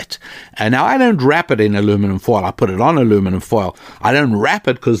that's it. And now I don't wrap it in aluminum foil. I put it on aluminum foil. I don't wrap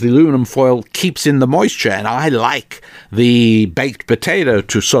it because the aluminum foil keeps in the moisture, and I like the baked potato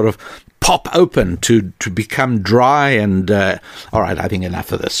to sort of pop open, to become dry. And all right, I think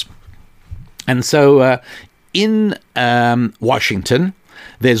enough of this. And so in Washington,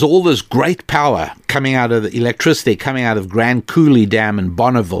 there's all this great power coming out of the electricity, coming out of Grand Coulee Dam and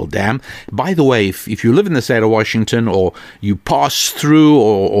Bonneville Dam. By the way, if you live in the state of Washington or you pass through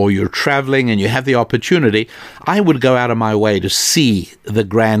or you're traveling and you have the opportunity, I would go out of my way to see the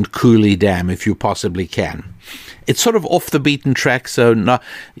Grand Coulee Dam if you possibly can. It's sort of off the beaten track, so not,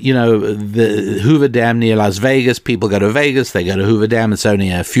 the Hoover Dam near Las Vegas, people go to Vegas, they go to Hoover Dam, it's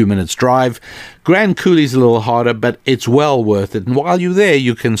only a few minutes drive. Grand Coulee's a little harder, but it's well worth it. And while you're there,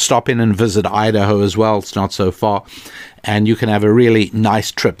 you can stop in and visit Idaho as well, it's not so far, and you can have a really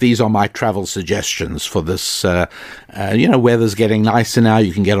nice trip. These are my travel suggestions for this, weather's getting nicer now,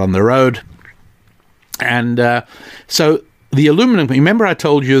 you can get on the road. And so the aluminum, remember I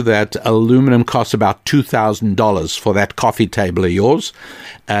told you that aluminum costs about $2,000 for that coffee table of yours,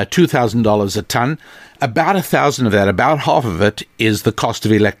 $2,000 a ton. About 1,000 of that, about half of it, is the cost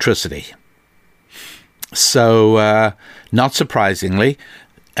of electricity. So, not surprisingly,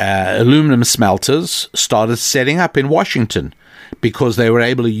 aluminum smelters started setting up in Washington because they were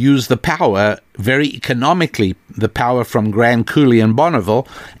able to use the power very economically, the power from Grand Coulee and Bonneville,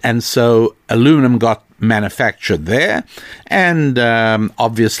 and so aluminum got manufactured there. And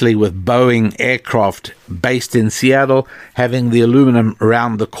obviously with Boeing aircraft based in Seattle, having the aluminum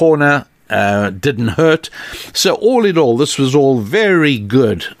around the corner didn't hurt. So all in all, this was all very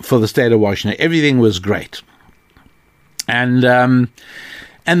good for the state of Washington. Everything was great. And then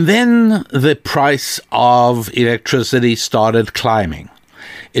the price of electricity started climbing.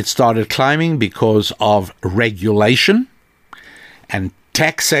 It started climbing because of regulation and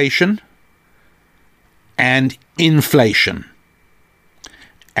taxation and inflation.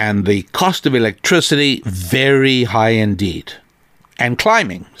 And the cost of electricity, very high indeed. And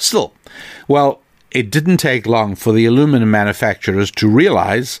climbing, still. Well, it didn't take long for the aluminum manufacturers to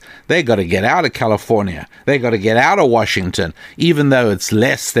realize they got to get out of California. They got to get out of Washington, even though it's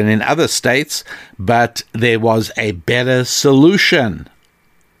less than in other states. But there was a better solution.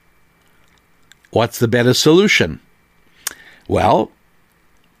 What's the better solution? Well,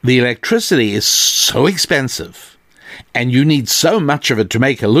 the electricity is so expensive, and you need so much of it to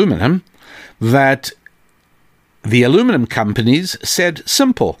make aluminum, that the aluminum companies said,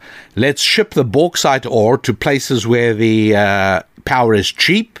 simple, let's ship the bauxite ore to places where the power is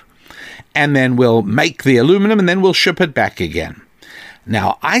cheap, and then we'll make the aluminum, and then we'll ship it back again.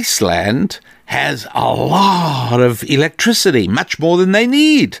 Now, Iceland has a lot of electricity, much more than they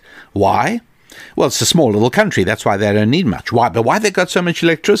need. Why? Well, it's a small little country. That's why they don't need much. Why? But why they got so much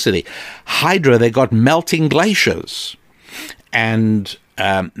electricity? Hydro, they got melting glaciers. And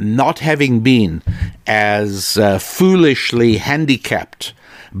not having been as foolishly handicapped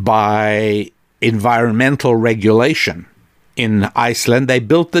by environmental regulation in Iceland, they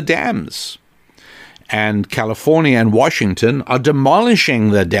built the dams. And California and Washington are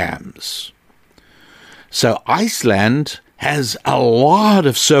demolishing the dams. So Iceland has a lot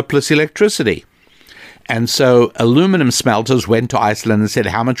of surplus electricity. And so aluminum smelters went to Iceland and said,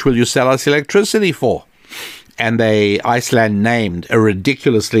 how much will you sell us electricity for? And Iceland named a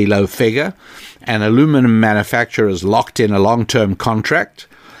ridiculously low figure, and aluminum manufacturers locked in a long-term contract,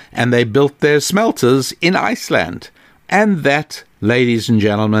 and they built their smelters in Iceland. And that, ladies and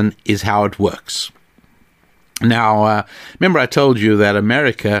gentlemen, is how it works. Now, remember I told you that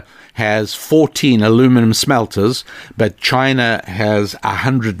America has 14 aluminum smelters, but China has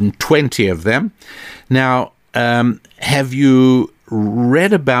 120 of them. Now, have you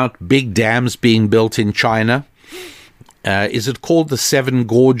read about big dams being built in China? Is it called the Seven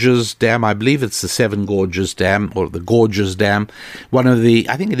Gorges Dam? I believe it's the Seven Gorges Dam, or the Gorges Dam.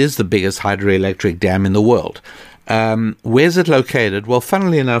 I think it is the biggest hydroelectric dam in the world. Where's it located? Well,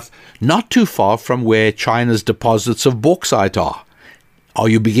 funnily enough, not too far from where China's deposits of bauxite are. Are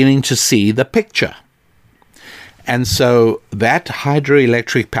you beginning to see the picture? And so that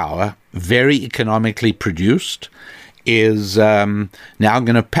hydroelectric power, very economically produced, is now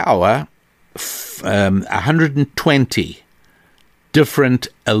going to power 120 different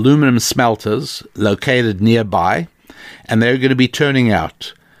aluminum smelters located nearby, and they're going to be turning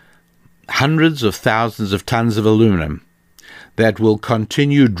out hundreds of thousands of tons of aluminum that will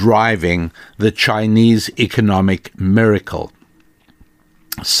continue driving the Chinese economic miracle.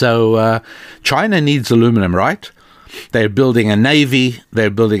 So China needs aluminum, right? They're building a navy, they're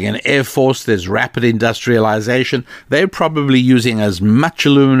building an air force, there's rapid industrialization. They're probably using as much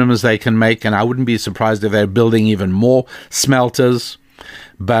aluminum as they can make, and I wouldn't be surprised if they're building even more smelters.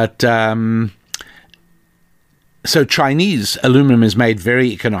 But so Chinese aluminum is made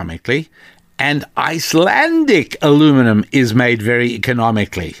very economically, and Icelandic aluminum is made very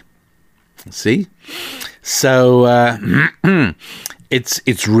economically. See? So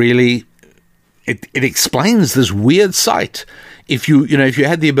it's really... It explains this weird sight. If you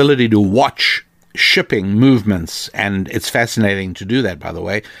had the ability to watch shipping movements, and it's fascinating to do that, by the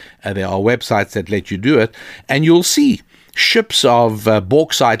way. There are websites that let you do it, and you'll see ships of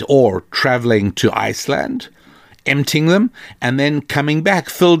bauxite ore traveling to Iceland, emptying them, and then coming back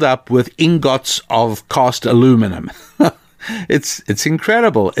filled up with ingots of cast aluminum. It's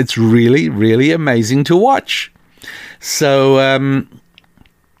incredible. It's really, really amazing to watch. So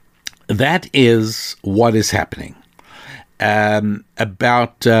that is what is happening.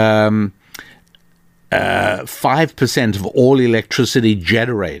 About 5% of all electricity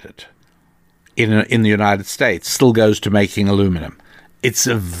generated in the United States still goes to making aluminum. It's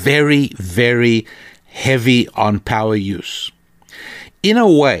a very, very heavy on power use. In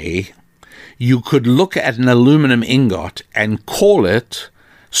a way, you could look at an aluminum ingot and call it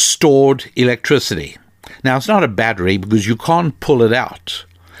stored electricity. Now, it's not a battery because you can't pull it out.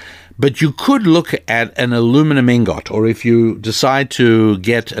 But you could look at an aluminum ingot, or if you decide to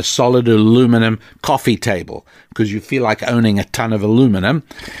get a solid aluminum coffee table because you feel like owning a ton of aluminum,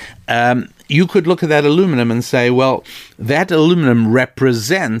 you could look at that aluminum and say, well, that aluminum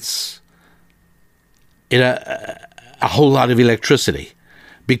represents a whole lot of electricity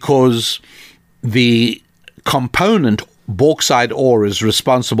because the component bauxite ore is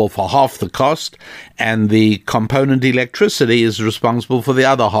responsible for half the cost, and the component electricity is responsible for the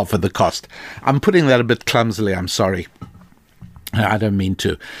other half of the cost. I'm putting that a bit clumsily, I'm sorry. I don't mean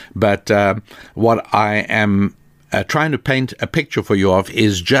to. But what I am trying to paint a picture for you of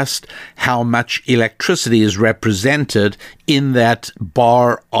is just how much electricity is represented in that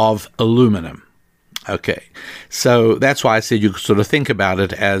bar of aluminum. Okay, so that's why I said you could sort of think about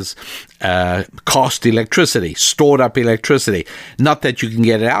it as cost electricity, stored up electricity. Not that you can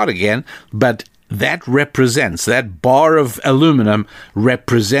get it out again, but that bar of aluminum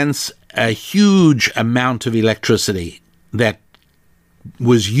represents a huge amount of electricity that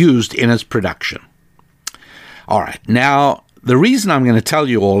was used in its production. All right, now the reason I'm going to tell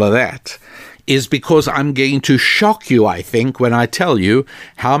you all of that is because I'm going to shock you, I think, when I tell you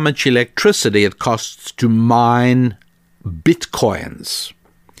how much electricity it costs to mine bitcoins.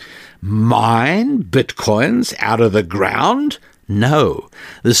 Mine bitcoins out of the ground? No,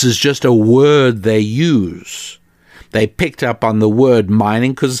 this is just a word they use. They picked up on the word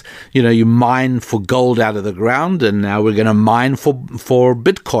mining because, you mine for gold out of the ground, and now we're going to mine for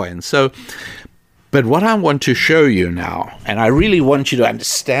Bitcoin. So But what I want to show you now, and I really want you to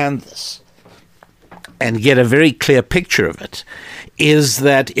understand this and get a very clear picture of it, is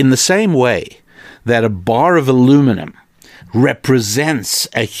that in the same way that a bar of aluminum represents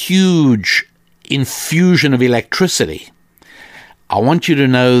a huge infusion of electricity, I want you to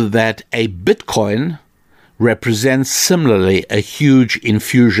know that a Bitcoin represents similarly a huge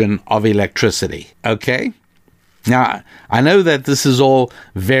infusion of electricity. Okay? Now, I know that this is all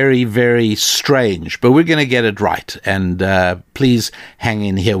very, very strange, but we're going to get it right. And please hang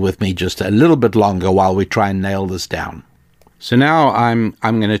in here with me just a little bit longer while we try and nail this down. So now I'm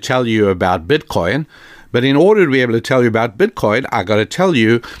going to tell you about Bitcoin, but in order to be able to tell you about Bitcoin, I got to tell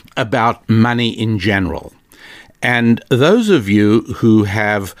you about money in general. And those of you who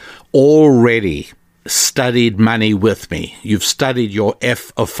have already studied money with me, you've studied your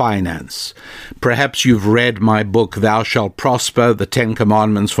F of finance. Perhaps you've read my book, Thou Shalt Prosper, The 10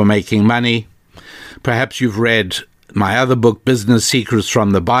 Commandments for Making Money. Perhaps you've read my other book, Business Secrets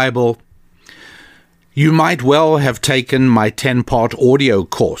from the Bible. You might well have taken my 10-part audio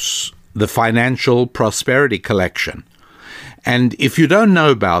course, The Financial Prosperity Collection. And if you don't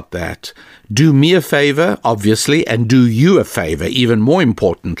know about that, do me a favor, obviously, and do you a favor, even more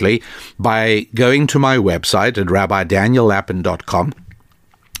importantly, by going to my website at rabbidaniellapin.com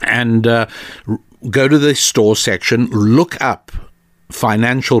and go to the store section, look up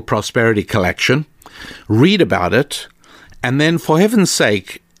Financial Prosperity Collection, read about it, and then, for heaven's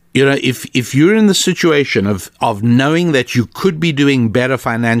sake, you know, if you're in the situation of knowing that you could be doing better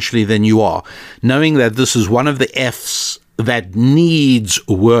financially than you are, knowing that this is one of the F's that needs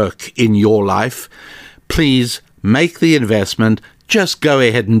work in your life, please make the investment. Just go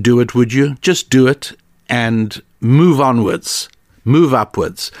ahead and do it, would you? Just do it and move onwards, move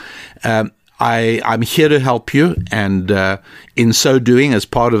upwards. I'm here to help you, and in so doing, as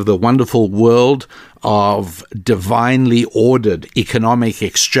part of the wonderful world of divinely ordered economic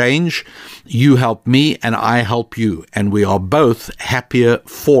exchange, you help me and I help you, and we are both happier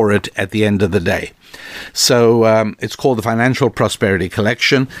for it at the end of the day. So it's called the Financial Prosperity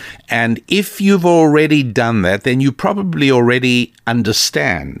Collection, and if you've already done that, then you probably already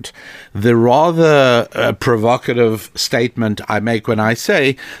understand the rather provocative statement I make when I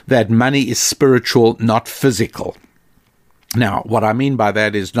say that money is spiritual, not physical. Now, what I mean by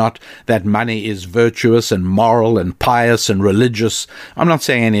that is not that money is virtuous and moral and pious and religious. I'm not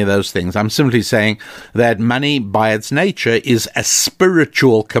saying any of those things. I'm simply saying that money, by its nature, is a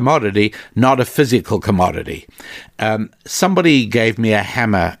spiritual commodity, not a physical commodity. Somebody gave me a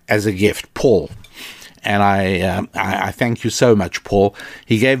hammer as a gift, Paul. And I thank you so much, Paul.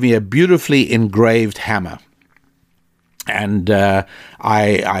 He gave me a beautifully engraved hammer. And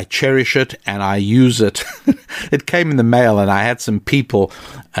I cherish it and I use it. It came in the mail, and I had some people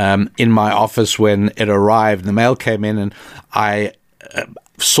in my office when it arrived. The mail came in, and I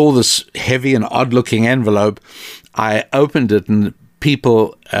saw this heavy and odd-looking envelope. I opened it, and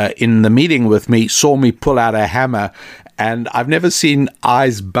people in the meeting with me saw me pull out a hammer, and I've never seen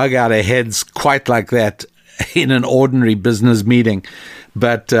eyes bug out of heads quite like that in an ordinary business meeting.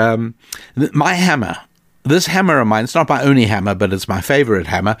 But my hammer, this hammer of mine, it's not my only hammer, but it's my favorite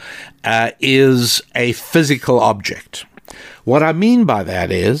hammer, is a physical object. What I mean by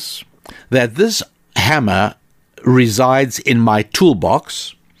that is that this hammer resides in my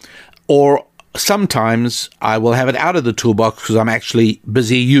toolbox, or sometimes I will have it out of the toolbox because I'm actually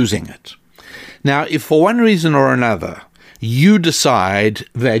busy using it. Now, if for one reason or another you decide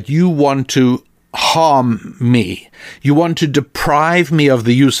that you want to harm me, you want to deprive me of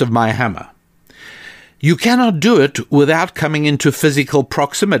the use of my hammer, you cannot do it without coming into physical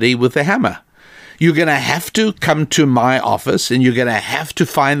proximity with the hammer. You're going to have to come to my office, and you're going to have to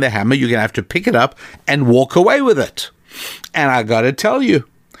find the hammer. You're going to have to pick it up and walk away with it. And I got to tell you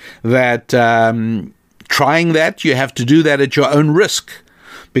that trying that, you have to do that at your own risk,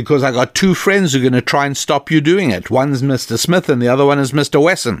 because I got two friends who are going to try and stop you doing it. One's Mr. Smith and the other one is Mr.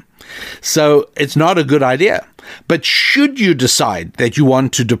 Wesson. So it's not a good idea. But should you decide that you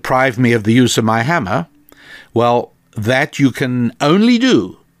want to deprive me of the use of my hammer, well, that you can only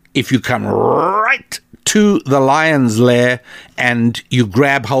do if you come right to the lion's lair and you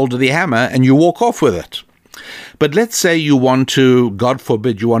grab hold of the hammer and you walk off with it. But let's say you want to, God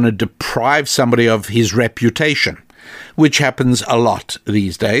forbid, you want to deprive somebody of his reputation, which happens a lot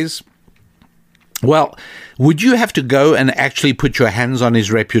these days. Well, would you have to go and actually put your hands on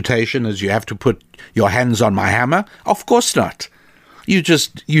his reputation as you have to put your hands on my hammer? Of course not. You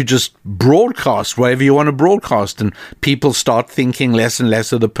just broadcast whatever you want to broadcast, and people start thinking less and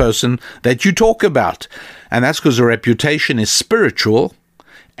less of the person that you talk about. And that's because the reputation is spiritual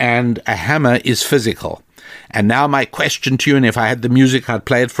and a hammer is physical. And now my question to you, and if I had the music, I'd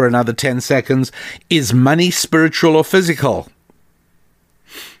play it for another 10 seconds. Is money spiritual or physical?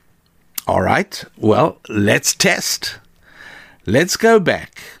 All right, well, let's test. Let's go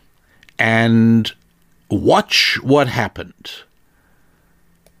back and watch what happened.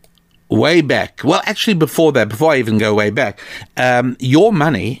 Way back. Well, actually, before that, before I even go way back, your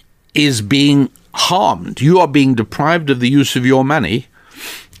money is being harmed. You are being deprived of the use of your money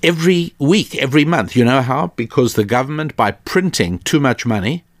every week, every month. You know how? Because the government, by printing too much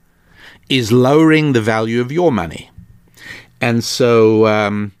money, is lowering the value of your money. And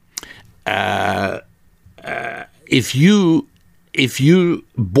so if you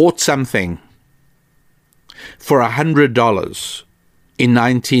bought something for $100 in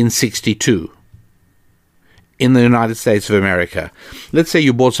 1962 in the United States of America, let's say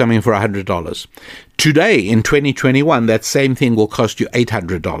you bought something for $100. Today, in 2021, that same thing will cost you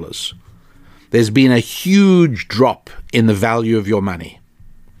 $800. There's been a huge drop in the value of your money.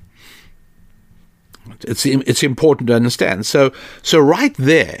 It's important to understand. So right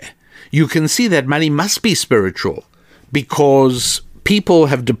there, you can see that money must be spiritual, because people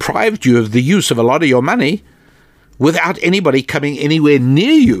have deprived you of the use of a lot of your money without anybody coming anywhere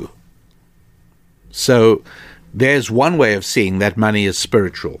near you. So there's one way of seeing that money is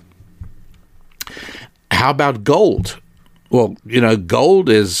spiritual. How about gold? Well, gold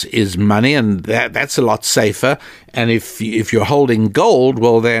is money, and that's a lot safer. And if you're holding gold,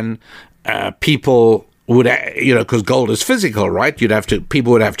 well, then people would, because gold is physical, right?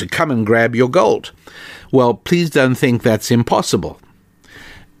 People would have to come and grab your gold. Well, please don't think that's impossible.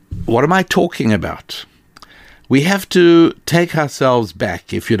 What am I talking about? We have to take ourselves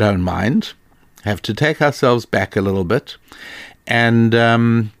back, if you don't mind. Have to take ourselves back a little bit and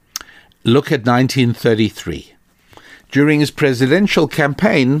look at 1933. During his presidential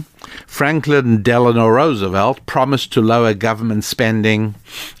campaign, Franklin Delano Roosevelt promised to lower government spending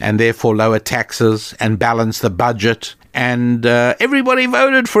and therefore lower taxes and balance the budget. And everybody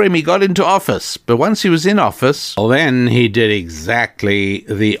voted for him. He got into office. But once he was in office, well, then he did exactly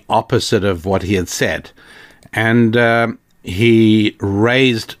the opposite of what he had said. And he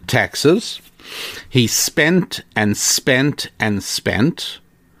raised taxes. He spent and spent and spent.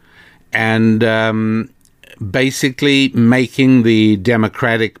 And basically making the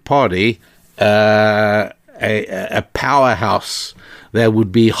Democratic Party a powerhouse that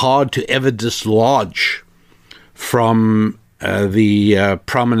would be hard to ever dislodge from the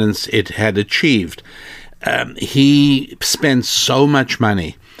prominence it had achieved. He spent so much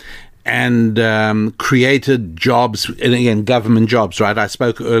money and created jobs, and again, government jobs, right? I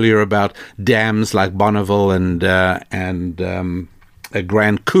spoke earlier about dams like Bonneville and a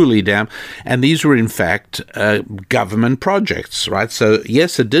Grand Coulee Dam, and these were in fact government projects, right? So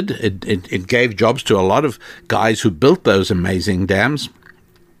yes, it did. It gave jobs to a lot of guys who built those amazing dams,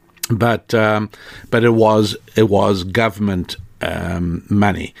 but it was government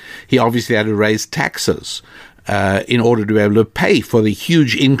money. He obviously had to raise taxes in order to be able to pay for the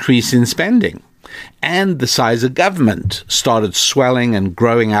huge increase in spending. And the size of government started swelling and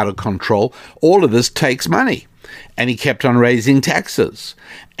growing out of control. All of this takes money. And he kept on raising taxes.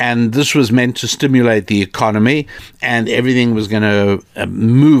 And this was meant to stimulate the economy, and everything was going to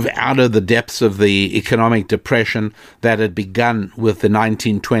move out of the depths of the economic depression that had begun with the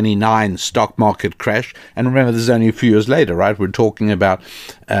 1929 stock market crash. And remember, this is only a few years later, right? We're talking about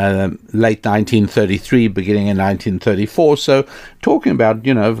late 1933, beginning in 1934. So talking about,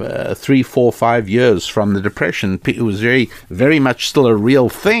 3, 4, 5 years from the depression. It was very, very much still a real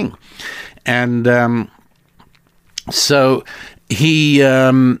thing. And so he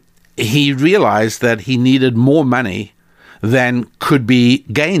realized that he needed more money than could be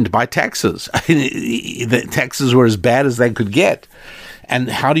gained by taxes. The taxes were as bad as they could get. And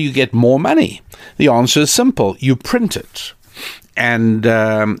how do you get more money? The answer is simple. You print it. And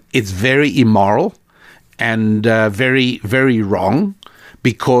it's very immoral and very, very wrong,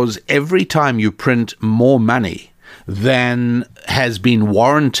 because every time you print more money than has been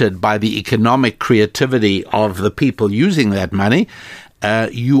warranted by the economic creativity of the people using that money,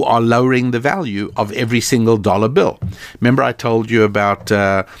 you are lowering the value of every single dollar bill. Remember, I told you about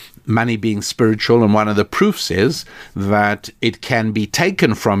money being spiritual, and one of the proofs is that it can be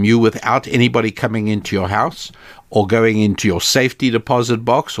taken from you without anybody coming into your house or going into your safety deposit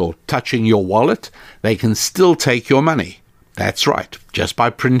box or touching your wallet. They can still take your money. That's right, just by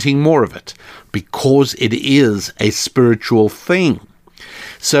printing more of it, because it is a spiritual thing.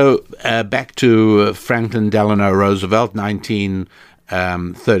 So back to Franklin Delano Roosevelt,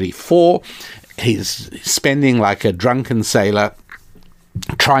 1934. He's spending like a drunken sailor,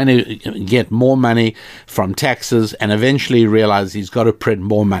 trying to get more money from taxes, and eventually realized he's got to print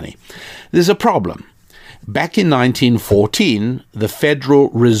more money. There's a problem. Back in 1914, the Federal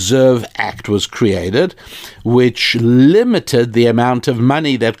Reserve Act was created, which limited the amount of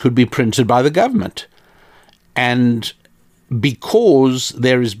money that could be printed by the government. And because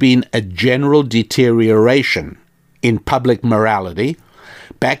there has been a general deterioration in public morality,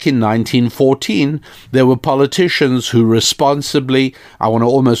 back in 1914, there were politicians who responsibly, I want to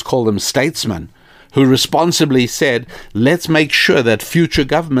almost call them statesmen, who responsibly said, let's make sure that future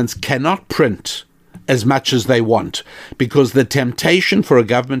governments cannot print as much as they want, because the temptation for a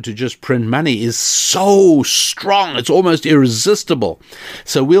government to just print money is so strong, it's almost irresistible.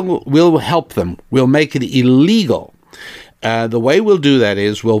 So we'll help them. We'll make it illegal. The way we'll do that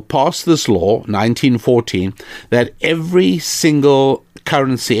is we'll pass this law, 1914, that every single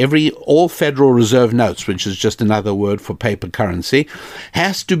currency, all Federal Reserve notes, which is just another word for paper currency,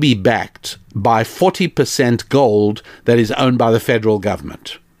 has to be backed by 40% gold that is owned by the federal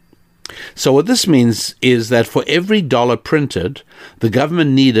government. So what this means is that for every dollar printed, the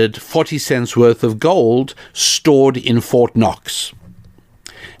government needed 40 cents worth of gold stored in Fort Knox.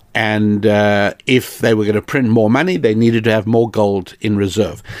 And if they were going to print more money, they needed to have more gold in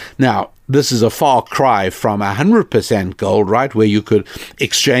reserve. Now, this is a far cry from 100% gold, right, where you could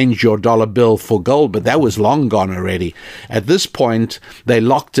exchange your dollar bill for gold, but that was long gone already. At this point, they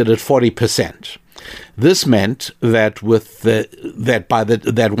locked it at 40%. This meant that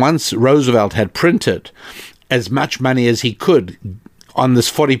that once Roosevelt had printed as much money as he could on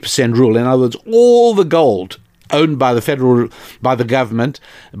this 40% rule, in other words, all the gold owned by the federal government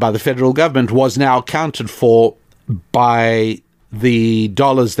was now accounted for by the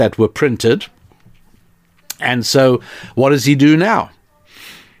dollars that were printed. And so what does he do now?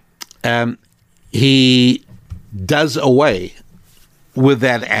 He does away with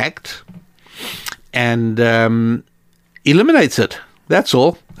that act and eliminates it. That's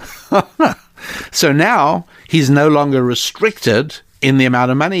all. So now he's no longer restricted in the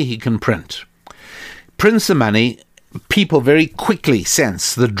amount of money he can print. Prints the money, people very quickly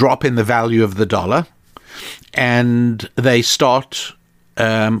sense the drop in the value of the dollar, and they start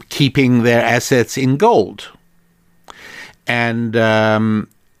keeping their assets in gold. And up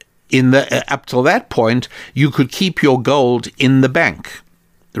till that point, you could keep your gold in the bank,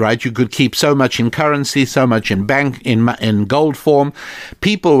 right? You could keep so much in currency, so much in gold form.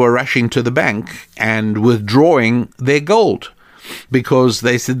 People were rushing to the bank and withdrawing their gold because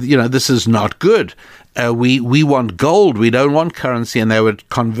they said, this is not good. We want gold. We don't want currency. And they were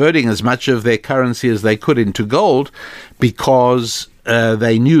converting as much of their currency as they could into gold because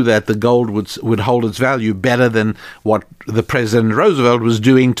they knew that the gold would hold its value better than what the President Roosevelt was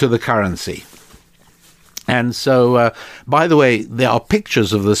doing to the currency. And so, by the way, there are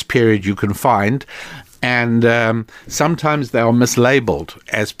pictures of this period you can find, and sometimes they are mislabeled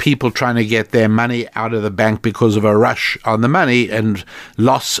as people trying to get their money out of the bank because of a rush on the money and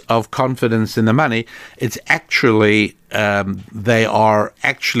loss of confidence in the money. It's actually, they are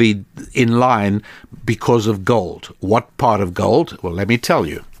actually in line because of gold. What part of gold? Well, let me tell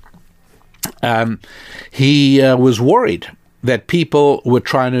you. He was worried that people were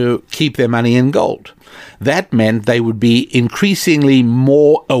trying to keep their money in gold. That meant they would be increasingly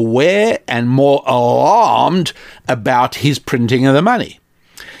more aware and more alarmed about his printing of the money.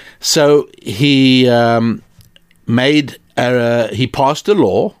 So he passed a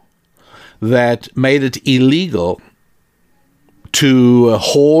law that made it illegal to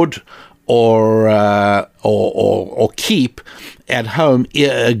hoard or keep at home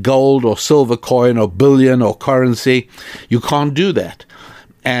a gold or silver coin or bullion or currency. You can't do that.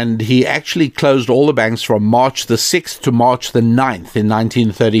 And he actually closed all the banks from March the 6th to March the 9th in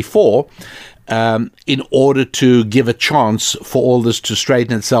 1934 in order to give a chance for all this to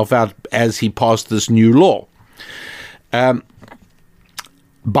straighten itself out as he passed this new law.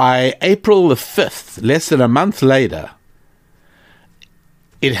 By April the 5th, less than a month later,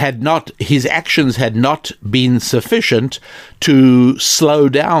 his actions had not been sufficient to slow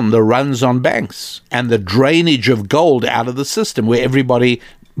down the runs on banks and the drainage of gold out of the system, where everybody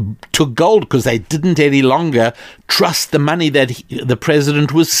took gold because they didn't any longer trust the money that the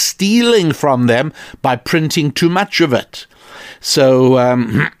president was stealing from them by printing too much of it. So,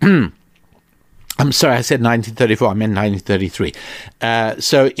 I'm sorry, I said 1934, I meant 1933.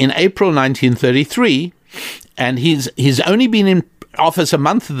 So in April 1933, and he's only been in office a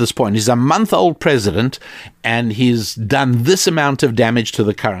month at this point. He's a month-old president, and he's done this amount of damage to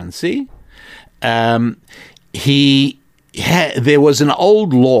the currency. There was an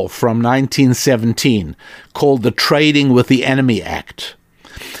old law from 1917 called the Trading with the Enemy Act,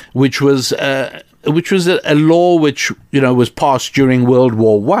 which was a law which, was passed during World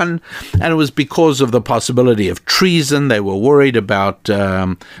War I, and it was because of the possibility of treason. They were worried about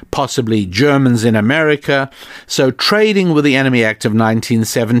possibly Germans in America. So Trading with the Enemy Act of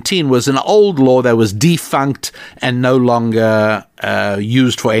 1917 was an old law that was defunct and no longer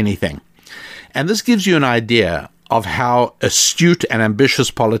used for anything. And this gives you an idea of how astute and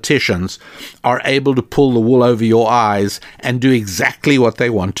ambitious politicians are able to pull the wool over your eyes and do exactly what they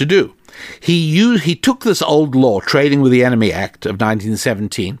want to do. He took this old law, Trading with the Enemy Act of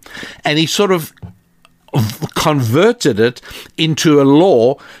 1917, and he sort of converted it into a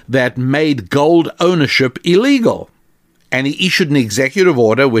law that made gold ownership illegal. And he issued an executive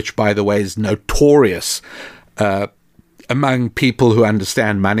order, which, by the way, is notorious among people who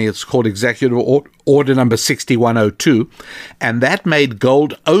understand money. It's called Executive Order number 6102, and that made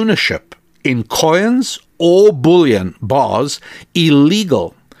gold ownership in coins or bullion bars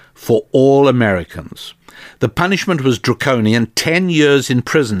illegal for all Americans. The punishment was draconian, 10 years in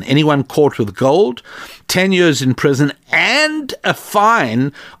prison. Anyone caught with gold, 10 years in prison, and a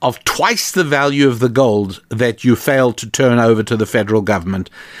fine of twice the value of the gold that you failed to turn over to the federal government.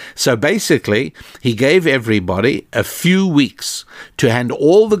 So basically, he gave everybody a few weeks to hand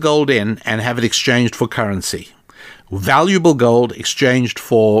all the gold in and have it exchanged for currency. Valuable gold exchanged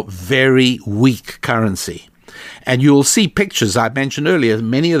for very weak currency. And you'll see pictures, I mentioned earlier,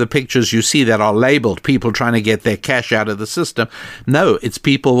 many of the pictures you see that are labeled people trying to get their cash out of the system. No, it's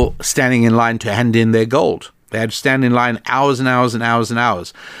people standing in line to hand in their gold. They had to stand in line hours and hours and hours and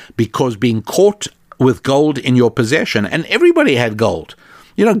hours because being caught with gold in your possession, and everybody had gold.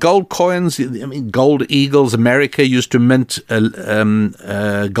 Gold coins, gold eagles. America used to mint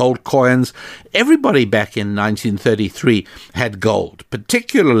gold coins. Everybody back in 1933 had gold.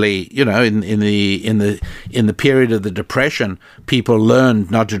 Particularly, in the period of the Depression, people learned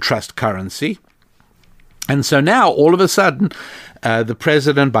not to trust currency. And so now, all of a sudden, the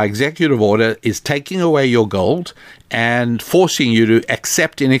president, by executive order, is taking away your gold and forcing you to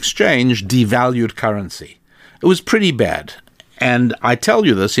accept in exchange devalued currency. It was pretty bad. And I tell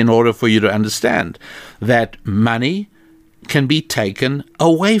you this in order for you to understand that money can be taken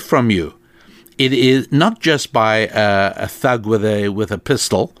away from you. It is not just by a thug with a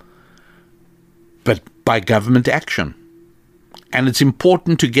pistol, but by government action. And it's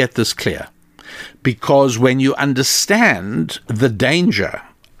important to get this clear, because when you understand the danger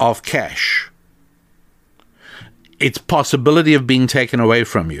of cash, its possibility of being taken away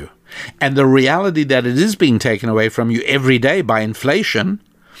from you, and the reality that it is being taken away from you every day by inflation,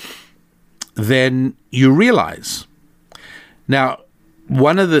 then you realize. Now,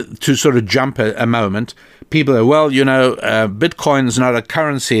 to sort of jump a moment, people are, Bitcoin's not a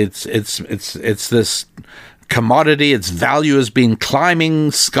currency. It's this commodity. Its value has been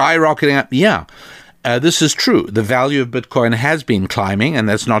climbing, skyrocketing up. Yeah. This is true. The value of Bitcoin has been climbing, and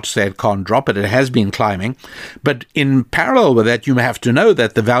that's not to say it can't drop, but it has been climbing. But in parallel with that, you have to know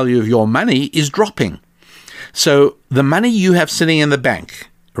that the value of your money is dropping. So the money you have sitting in the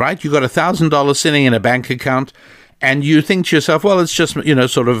bank, right? You got $1,000 sitting in a bank account, and you think to yourself, well, it's just,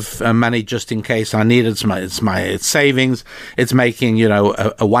 sort of money just in case I need it. It's savings. It's making, a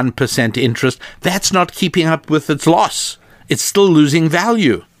 1% interest. That's not keeping up with its loss. It's still losing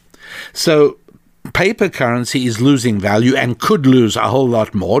value. So paper currency is losing value and could lose a whole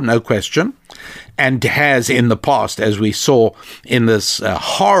lot more, no question, and has in the past, as we saw in this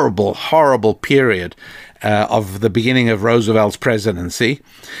horrible, horrible period of the beginning of Roosevelt's presidency.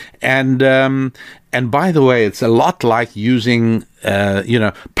 And by the way, it's a lot like using,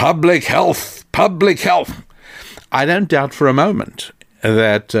 public health. I don't doubt for a moment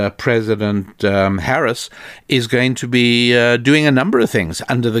that President Harris is going to be doing a number of things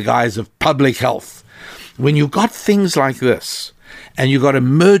under the guise of public health. When you've got things like this, and you've got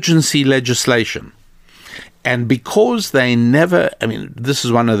emergency legislation, and because they never, this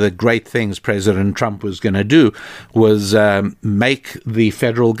is one of the great things President Trump was going to do, was make the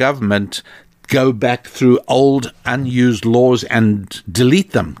federal government go back through old, unused laws and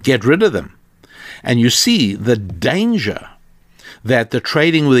delete them, get rid of them. And you see the danger that the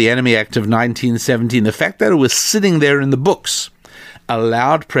Trading with the Enemy Act of 1917, the fact that it was sitting there in the books,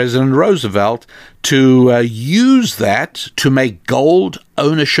 allowed President Roosevelt to use that to make gold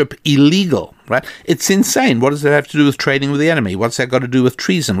ownership illegal, right? It's insane. What does that have to do with trading with the enemy? What's that got to do with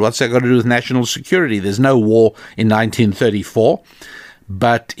treason? What's that got to do with national security? There's no war in 1934,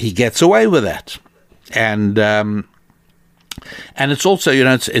 but he gets away with that. And it's also,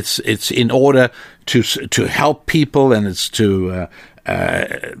 it's in order to help people, and it's to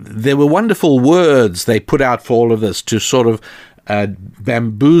there were wonderful words they put out for all of this to sort of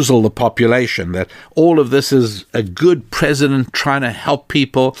bamboozle the population, that all of this is a good president trying to help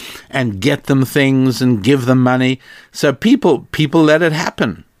people and get them things and give them money. So people let it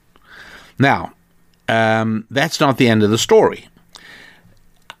happen. Now, that's not the end of the story.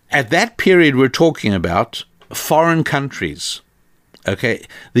 At that period we're talking about, foreign countries, okay,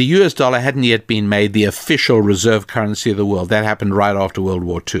 the US dollar hadn't yet been made the official reserve currency of the world. That happened right after World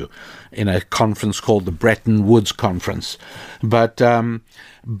War II in a conference called the Bretton Woods Conference. But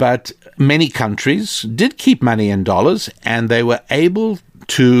many countries did keep money in dollars, and they were able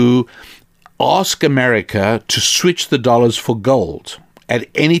to ask America to switch the dollars for gold at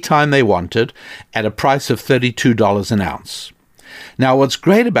any time they wanted at a price of $32 an ounce. Now, what's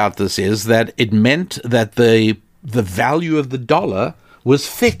great about this is that it meant that the value of the dollar was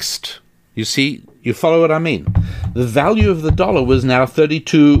fixed. You see, you follow what I mean? The value of the dollar was now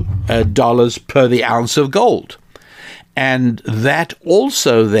 $32 per the ounce of gold. And that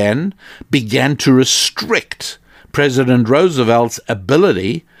also then began to restrict President Roosevelt's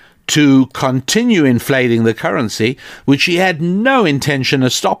ability to continue inflating the currency, which he had no intention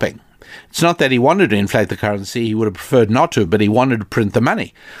of stopping. It's not that he wanted to inflate the currency, he would have preferred not to, but he wanted to print the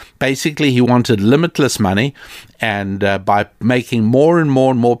money. Basically, he wanted limitless money, and by making more and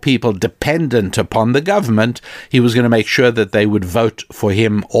more people dependent upon the government, he was going to make sure that they would vote for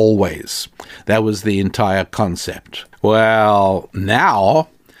him always. That was the entire concept. Well, now,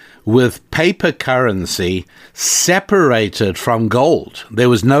 with paper currency separated from gold, there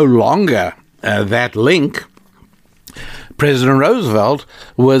was no longer that link. President Roosevelt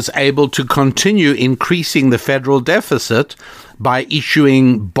was able to continue increasing the federal deficit by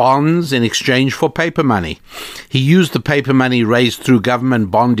issuing bonds in exchange for paper money. He used the paper money raised through government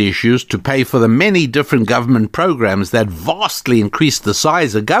bond issues to pay for the many different government programs that vastly increased the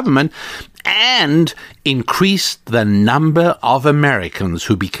size of government and increased the number of Americans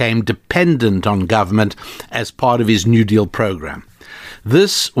who became dependent on government as part of his New Deal program.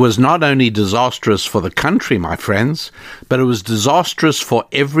 This was not only disastrous for the country, my friends, but it was disastrous for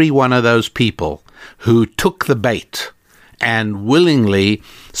every one of those people who took the bait and willingly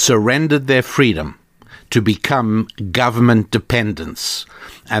surrendered their freedom to become government dependents.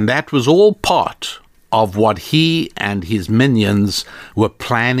 And that was all part of what he and his minions were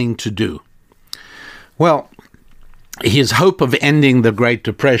planning to do. Well, his hope of ending the Great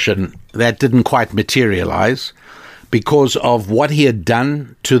Depression, that didn't quite materialize. Because of what he had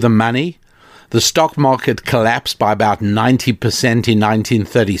done to the money, the stock market collapsed by about 90% in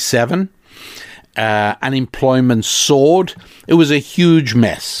 1937. Unemployment soared. It was a huge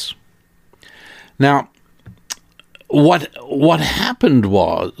mess. Now, what happened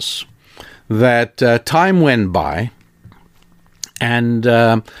was that time went by, and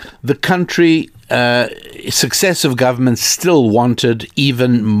the country, successive governments still wanted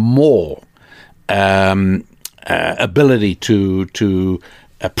even more ability to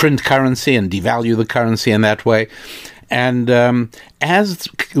print currency and devalue the currency in that way. And as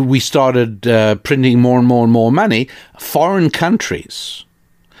we started printing more and more money, foreign countries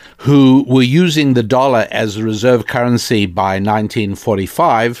who were using the dollar as a reserve currency by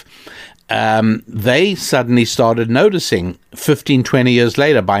 1945, they suddenly started noticing 15, 20 years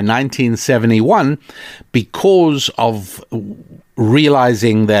later, by 1971, because of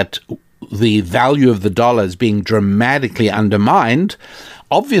realizing that the value of the dollar is being dramatically undermined.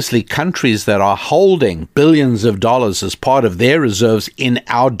 Obviously, countries that are holding billions of dollars as part of their reserves in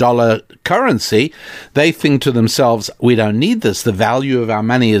our dollar currency, they think to themselves, we don't need this. The value of our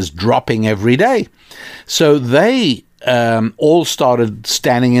money is dropping every day. So they all started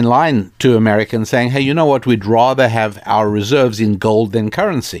standing in line to America and saying, hey, you know what? We'd rather have our reserves in gold than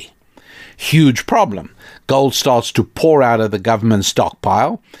currency. Huge problem. Gold starts to pour out of the government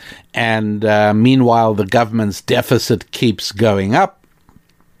stockpile, and meanwhile the government's deficit keeps going up,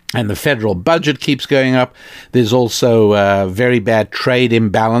 and the federal budget keeps going up. There's also a very bad trade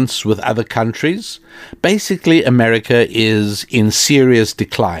imbalance with other countries. Basically, America is in serious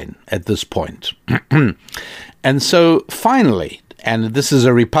decline at this point. And so finally, and this is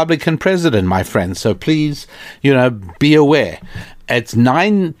a Republican president, my friend, so please, be aware. It's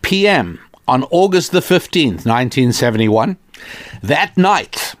 9 p.m. on August the 15th, 1971. That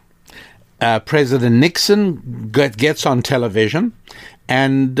night, President Nixon gets on television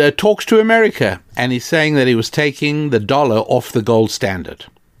and talks to America, and he's saying that he was taking the dollar off the gold standard.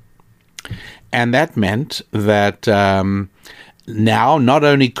 And that meant that now not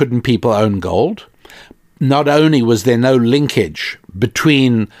only couldn't people own gold, not only was there no linkage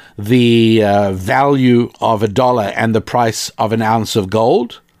between the value of a dollar and the price of an ounce of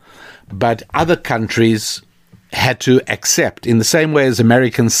gold, but other countries had to accept, in the same way as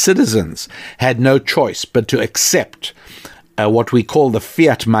American citizens had no choice but to accept what we call the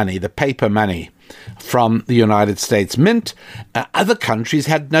fiat money, the paper money from the United States Mint, other countries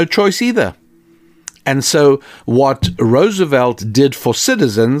had no choice either. And so what Roosevelt did for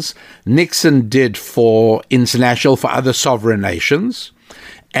citizens, Nixon did for other sovereign nations,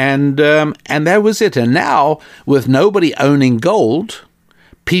 and that was it. And now, with nobody owning gold,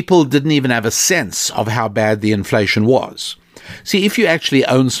 people didn't even have a sense of how bad the inflation was. See, if you actually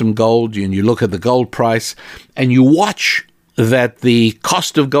own some gold and you look at the gold price and you watch that the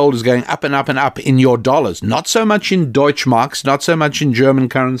cost of gold is going up and up and up in your dollars, not so much in Deutschmarks, not so much in German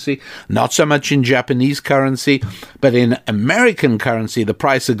currency, not so much in Japanese currency, but in American currency, the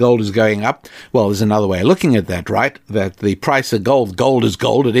price of gold is going up. Well, there's another way of looking at that, right? That the price of gold is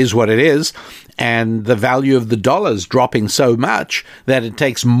gold, it is what it is, and the value of the dollar is dropping so much that it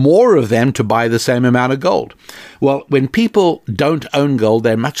takes more of them to buy the same amount of gold. Well, when people don't own gold,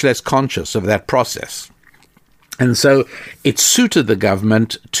 they're much less conscious of that process. And so it suited the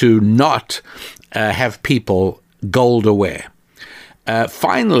government to not have people gold aware.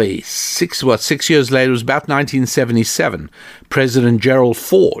 Finally, 6 years later, it was about 1977, President Gerald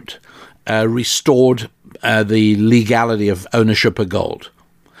Ford restored the legality of ownership of gold.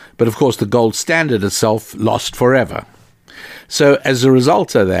 But of course, the gold standard itself lost forever. So as a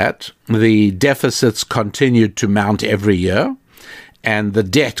result of that, the deficits continued to mount every year, and the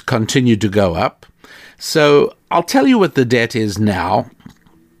debt continued to go up. So I'll tell you what the debt is now.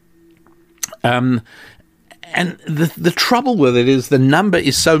 And the trouble with it is the number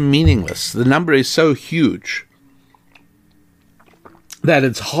is so meaningless. The number is so huge that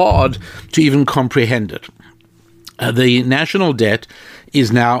it's hard to even comprehend it. The national debt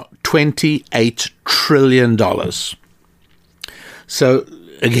is now $28 trillion. So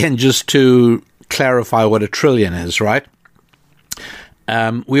again, just to clarify what a trillion is, right?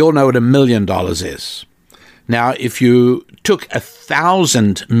 We all know what $1 million is. Now, if you took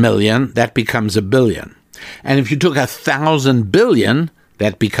 1,000 million, that becomes a billion. And if you took 1,000 billion,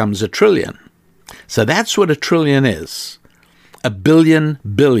 that becomes a trillion. So that's what a trillion is. A billion.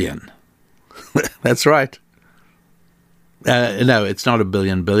 That's right. No, it's not a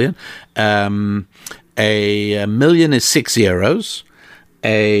billion. A million is 6 zeros.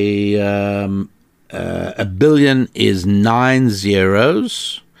 A billion is 9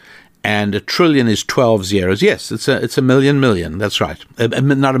 zeros. And a trillion is 12 zeros. Yes, it's a million. That's right.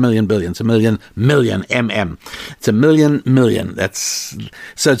 Not a million billion. It's a million, MM. It's a million.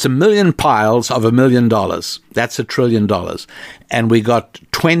 So it's a million piles of $1 million. That's $1 trillion. And we got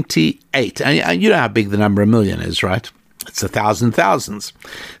 28. And you know how big the number 1 million is, right? It's 1,000 thousands.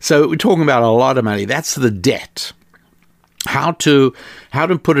 So we're talking about a lot of money. That's the debt. How to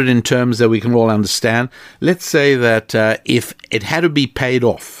put it in terms that we can all understand? Let's say that if it had to be paid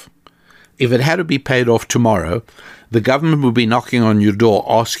off, tomorrow, the government would be knocking on your door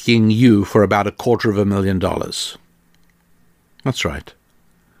asking you for about $250,000. That's right.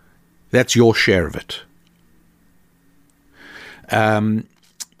 That's your share of it.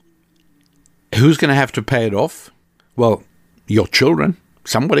 Who's going to have to pay it off? Well, your children,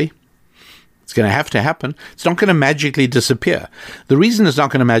 somebody. It's going to have to happen. It's not going to magically disappear. The reason it's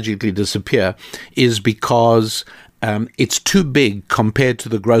not going to magically disappear is because it's too big compared to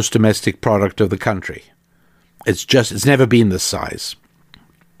the gross domestic product of the country. It's never been this size.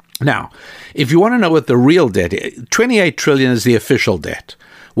 Now, if you want to know what the real debt is, 28 trillion is the official debt.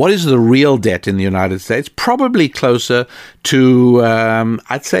 What is the real debt in the United States? Probably closer to,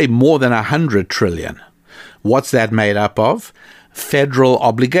 I'd say, more than 100 trillion. What's that made up of? Federal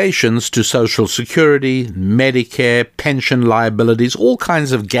obligations to Social Security, Medicare, pension liabilities, all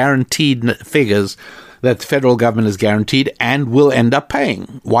kinds of guaranteed figures that the federal government is guaranteed and will end up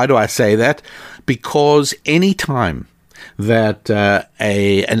paying. Why do I say that? Because any time that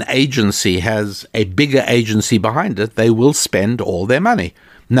an agency has a bigger agency behind it, they will spend all their money,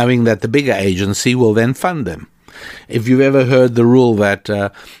 knowing that the bigger agency will then fund them. If you've ever heard the rule that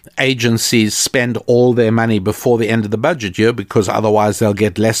agencies spend all their money before the end of the budget year because otherwise they'll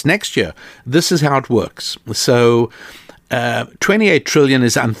get less next year, this is how it works. So 28 trillion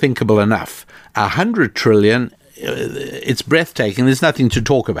is unthinkable enough. 100 trillion, it's breathtaking. There's nothing to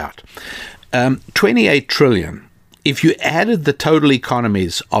talk about. 28 trillion, if you added the total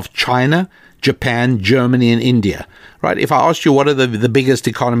economies of China, Japan, Germany, and India, right? If I asked you what are the biggest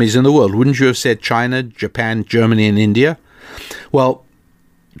economies in the world, wouldn't you have said China, Japan, Germany, and India? Well,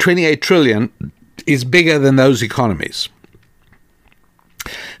 28 trillion is bigger than those economies.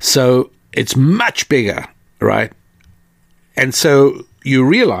 So it's much bigger, right? And so you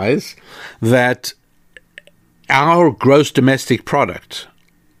realize that our gross domestic product,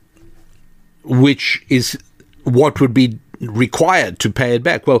 which is what would be required to pay it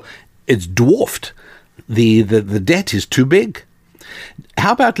back, well, it's dwarfed. The debt is too big.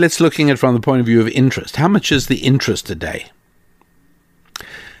 How about let's looking at it from the point of view of interest? How much is the interest a day?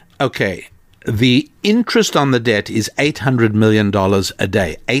 Okay, the interest on the debt is $800 million a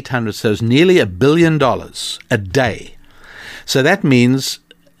day. 800, so it's nearly $1 billion a day. So that means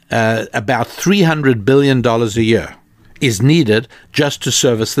about $300 billion a year is needed just to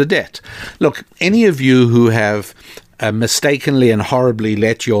service the debt. Look, any of you who have mistakenly and horribly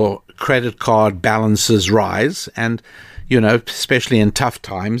let your credit card balances rise, and, especially in tough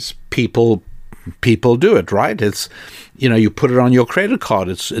times, people do it, right? It's, you put it on your credit card.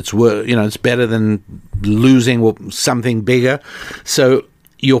 It's better than losing something bigger. So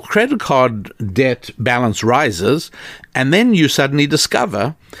your credit card debt balance rises, and then you suddenly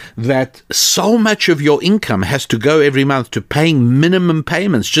discover that so much of your income has to go every month to paying minimum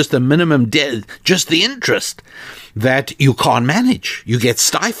payments, just the minimum debt, just the interest, that you can't manage. You get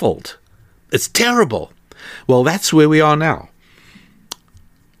stifled. It's terrible. Well, that's where we are now.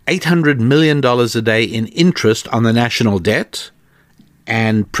 $800 million a day in interest on the national debt,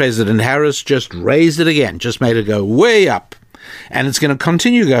 and President Harris just raised it again, just made it go way up, and it's going to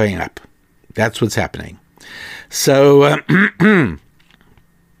continue going up. That's what's happening. So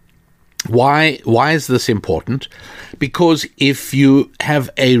why is this important? Because if you have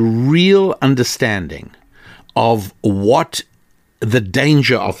a real understanding of what the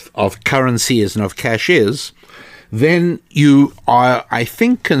danger of currency is and of cash is, then you are, I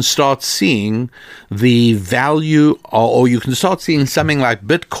think, can start seeing the value, or you can start seeing something like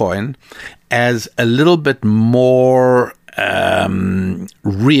Bitcoin as a little bit more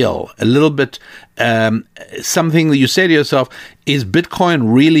real, a little bit something that you say to yourself, is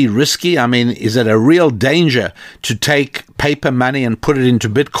Bitcoin really risky? I mean, is it a real danger to take paper money and put it into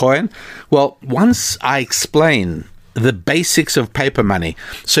Bitcoin? Well, once I explain the basics of paper money,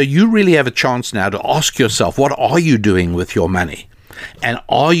 so you really have a chance now to ask yourself, what are you doing with your money? And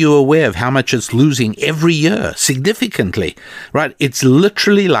are you aware of how much it's losing every year, significantly, right? It's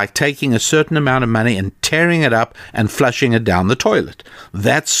literally like taking a certain amount of money and tearing it up and flushing it down the toilet.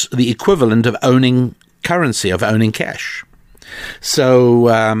 That's the equivalent of owning currency, of owning cash.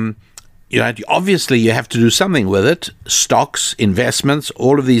 So, obviously you have to do something with it. Stocks, investments,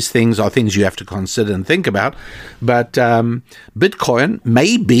 all of these things are things you have to consider and think about. But Bitcoin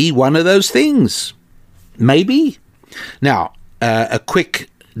may be one of those things. Maybe. Now, a quick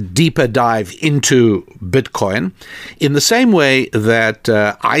deeper dive into Bitcoin. In the same way that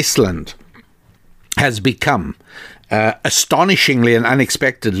Iceland has become astonishingly and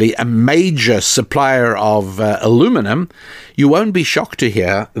unexpectedly a major supplier of aluminum, you won't be shocked to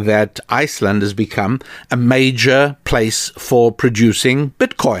hear that Iceland has become a major place for producing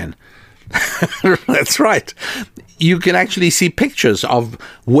Bitcoin. That's right. You can actually see pictures of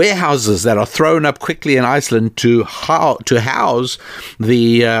warehouses that are thrown up quickly in Iceland to house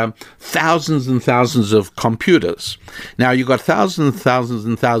the thousands and thousands of computers. Now, you've got thousands and thousands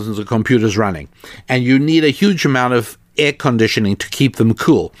and thousands of computers running, and you need a huge amount of air conditioning to keep them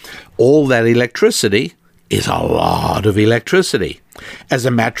cool. All that electricity is a lot of electricity. As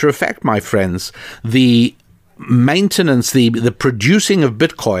a matter of fact, my friends, the maintenance, the producing of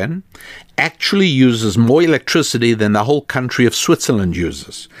Bitcoin actually uses more electricity than the whole country of Switzerland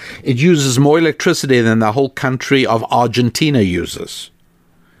uses. It uses more electricity than the whole country of Argentina uses.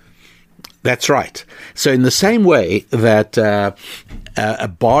 That's right. So in the same way that a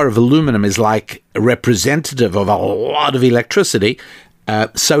bar of aluminum is like a representative of a lot of electricity,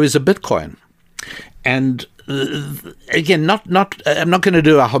 so is a Bitcoin. And again, I'm not going to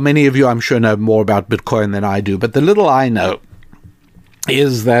do how many of you, I'm sure, know more about Bitcoin than I do, but the little I know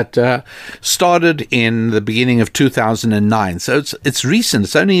is that started in the beginning of 2009. So it's recent.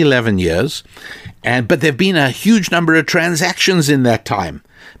 It's only 11 years, but there've been a huge number of transactions in that time.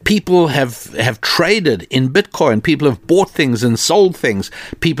 People have traded in Bitcoin. People have bought things and sold things.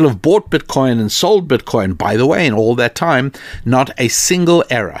 People have bought Bitcoin and sold Bitcoin. By the way, in all that time, not a single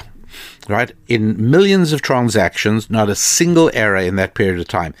error. Right? In millions of transactions, not a single error in that period of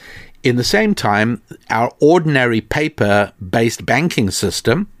time. In the same time, our ordinary paper-based banking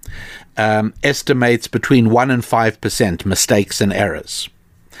system estimates between 1% and 5% mistakes and errors.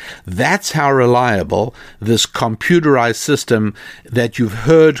 That's how reliable this computerized system that you've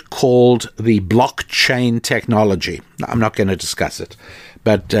heard called the blockchain technology. I'm not going to discuss it,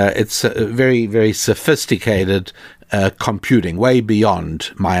 but it's a very, very sophisticated computing, way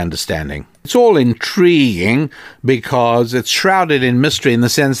beyond my understanding. It's all intriguing because it's shrouded in mystery in the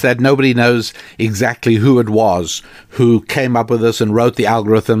sense that nobody knows exactly who it was who came up with this and wrote the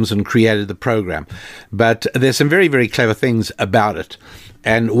algorithms and created the program. But there's some very, very clever things about it.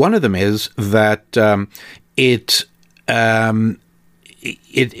 And one of them is that it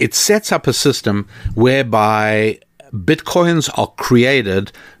sets up a system whereby Bitcoins are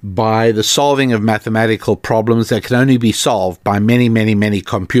created by the solving of mathematical problems that can only be solved by many, many, many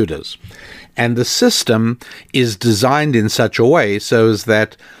computers. And the system is designed in such a way so as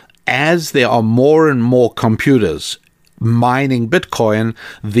that as there are more and more computers mining Bitcoin,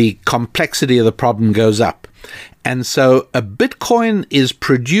 the complexity of the problem goes up. And so a Bitcoin is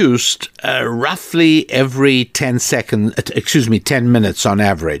produced roughly every 10 minutes on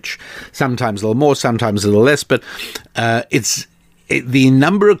average. Sometimes a little more, sometimes a little less, but the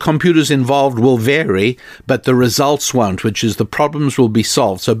number of computers involved will vary, but the results won't, which is the problems will be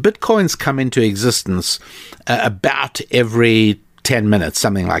solved. So Bitcoins come into existence about every 10 minutes,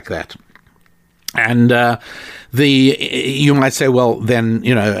 something like that. And you might say, well, then,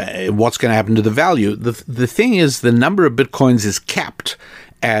 what's going to happen to the value? The thing is, the number of Bitcoins is capped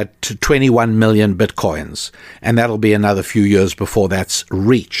at 21 million Bitcoins, and that'll be another few years before that's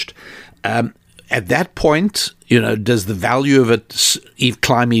reached. At that point, does the value of it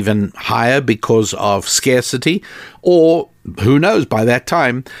climb even higher because of scarcity? Or who knows, by that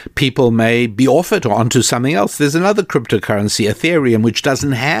time, people may be off it or onto something else. There's another cryptocurrency, Ethereum, which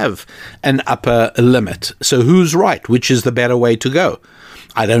doesn't have an upper limit. So who's right? Which is the better way to go?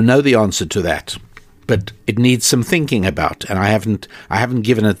 I don't know the answer to that, but it needs some thinking about, and I haven't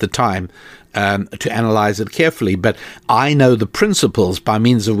given it the time to analyze it carefully, but I know the principles by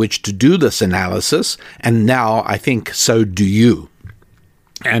means of which to do this analysis, and now I think so do you.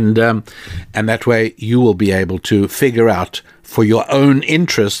 And that way you will be able to figure out for your own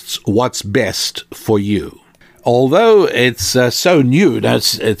interests what's best for you. Although it's so new,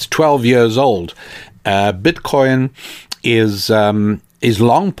 it's 12 years old, Bitcoin is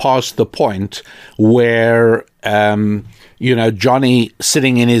long past the point where Johnny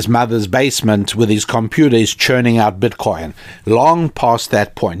sitting in his mother's basement with his computer is churning out Bitcoin. Long past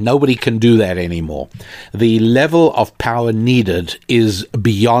that point. Nobody can do that anymore. The level of power needed is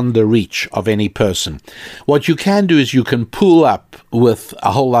beyond the reach of any person. What you can do is you can pool up with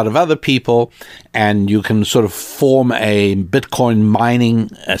a whole lot of other people, and you can sort of form a Bitcoin mining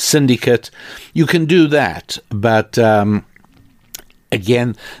syndicate. You can do that, but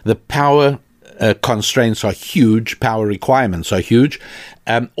again, the power constraints are huge, power requirements are huge.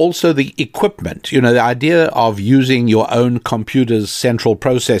 Also the equipment, the idea of using your own computer's central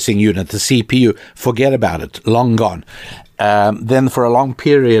processing unit, the CPU, forget about it, long gone. Then for a long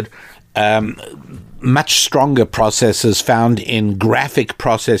period, much stronger processors found in graphic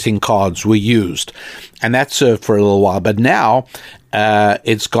processing cards were used, and that served for a little while. But now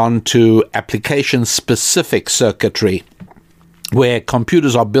it's gone to application-specific circuitry, where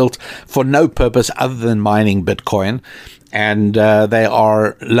computers are built for no purpose other than mining Bitcoin, and they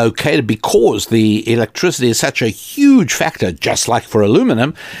are located because the electricity is such a huge factor, just like for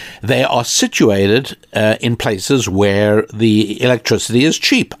aluminum. They are situated in places where the electricity is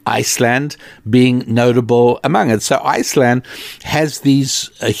cheap, Iceland being notable among it. So Iceland has these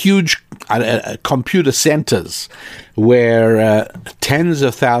huge computer centers where tens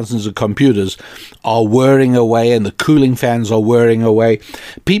of thousands of computers are whirring away and the cooling fans are whirring away.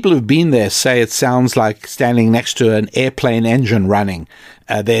 People who've been there say it sounds like standing next to an airplane engine running.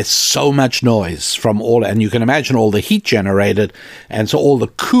 There's so much noise from all, and you can imagine all the heat generated, and so all the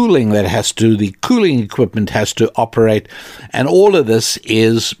cooling the cooling equipment has to operate, and all of this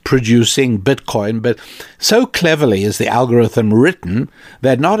is producing Bitcoin. But so cleverly is the algorithm written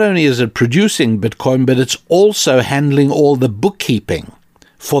that not only is it producing Bitcoin, but it's also handling all the bookkeeping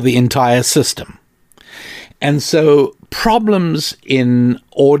for the entire system. And so problems in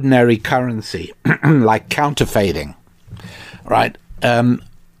ordinary currency, like counterfeiting, right?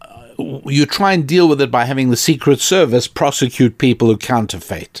 You try and deal with it by having the Secret Service prosecute people who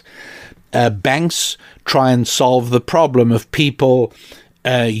counterfeit. Banks try and solve the problem of people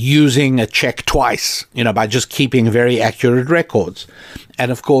using a check twice, by just keeping very accurate records.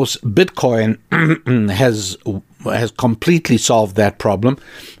 And of course, Bitcoin has completely solved that problem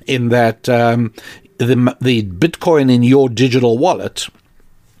in that the Bitcoin in your digital wallet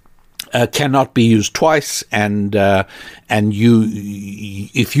cannot be used twice, and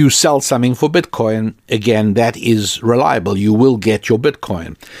if you sell something for Bitcoin, again, that is reliable. You will get your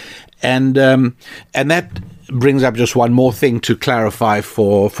Bitcoin, and that brings up just one more thing to clarify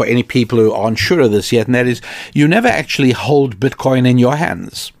for any people who aren't sure of this yet, and that is you never actually hold Bitcoin in your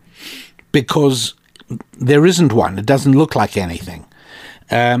hands because there isn't one. It doesn't look like anything,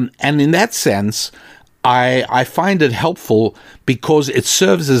 and in that sense, I find it helpful because it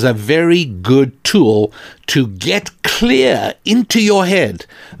serves as a very good tool to get clear into your head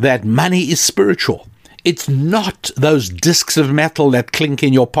that money is spiritual. It's not those discs of metal that clink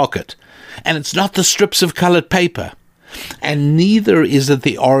in your pocket, and it's not the strips of colored paper, and neither is it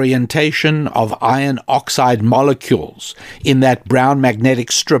the orientation of iron oxide molecules in that brown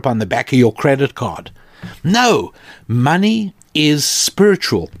magnetic strip on the back of your credit card. No, money is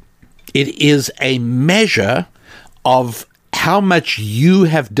spiritual. It is a measure of how much you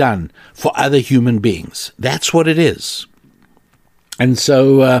have done for other human beings. That's what it is. And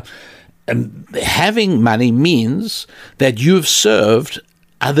so having money means that you've served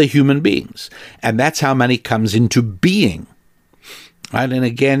other human beings. And that's how money comes into being. Right? And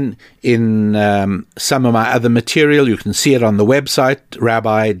again, in some of my other material, you can see it on the website,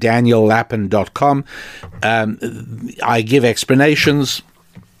 RabbiDanielLapin.com. I give explanations,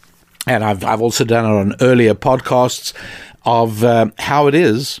 and I've also done it on earlier podcasts, of how it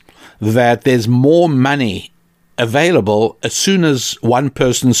is that there's more money available as soon as one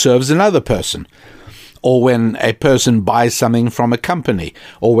person serves another person, or when a person buys something from a company,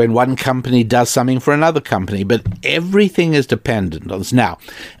 or when one company does something for another company. But everything is dependent on this. Now,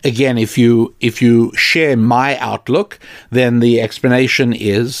 again, if you share my outlook, then the explanation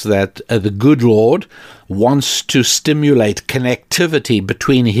is that the good Lord wants to stimulate connectivity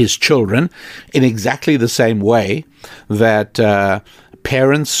between his children in exactly the same way that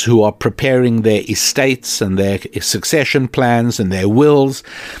parents who are preparing their estates and their succession plans and their wills,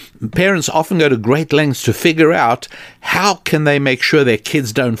 parents often go to great lengths to figure out how can they make sure their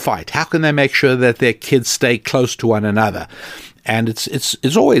kids don't fight? How can they make sure that their kids stay close to one another? And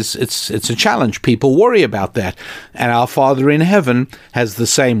it's always a challenge. People worry about that. And our Father in heaven has the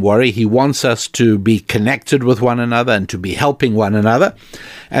same worry. He wants us to be connected with one another and to be helping one another.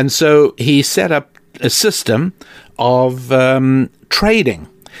 And so he set up a system of trading.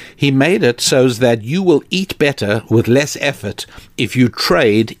 He made it so that you will eat better with less effort if you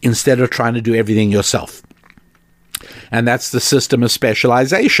trade instead of trying to do everything yourself. And that's the system of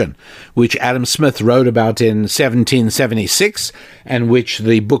specialization, which Adam Smith wrote about in 1776, and which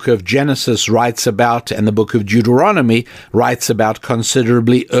the book of Genesis writes about, and the book of Deuteronomy writes about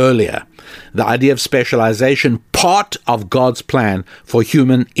considerably earlier. The idea of specialization, part of God's plan for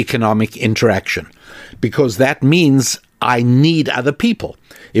human economic interaction, because that means I need other people.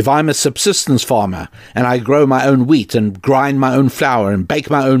 If I'm a subsistence farmer and I grow my own wheat and grind my own flour and bake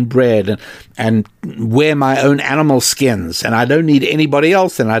my own bread and wear my own animal skins, and I don't need anybody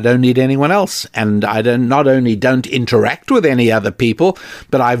else and I don't need anyone else, and I not only don't interact with any other people,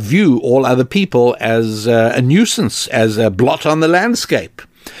 but I view all other people as a nuisance, as a blot on the landscape.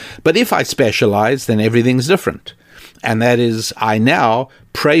 But if I specialize, then everything's different. And that is, I now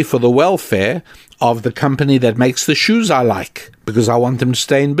pray for the welfare of the company that makes the shoes I like, because I want them to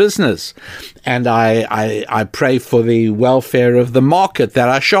stay in business. And I pray for the welfare of the market that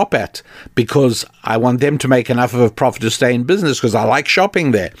I shop at, because I want them to make enough of a profit to stay in business, because I like shopping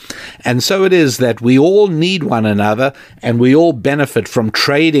there. And so it is that we all need one another, and we all benefit from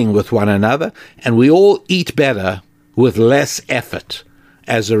trading with one another, and we all eat better with less effort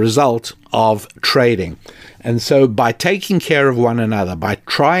as a result of trading. And so by taking care of one another, by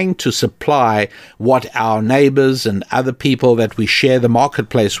trying to supply what our neighbors and other people that we share the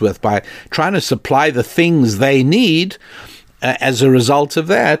marketplace with, by trying to supply the things they need, as a result of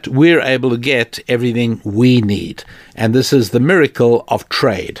that, we're able to get everything we need. And this is the miracle of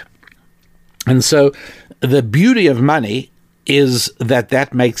trade. And so the beauty of money is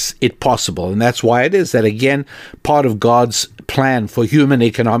that makes it possible. And that's why it is that, again, part of God's plan for human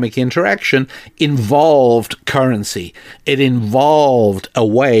economic interaction involved currency. It involved a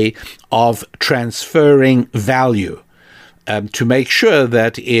way of transferring value to make sure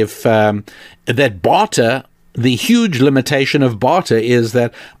that if that barter, the huge limitation of barter is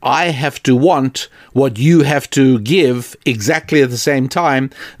that I have to want what you have to give exactly at the same time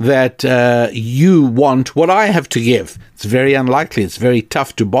that you want what I have to give. It's very unlikely. It's very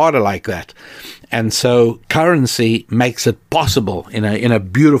tough to barter like that. And so currency makes it possible in a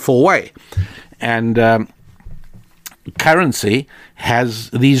beautiful way. And currency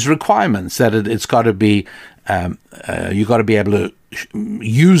has these requirements that it's got to be, you've got to be able to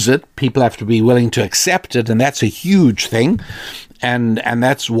use it. People have to be willing to accept it, and that's a huge thing. And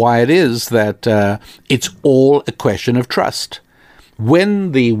that's why it is that it's all a question of trust.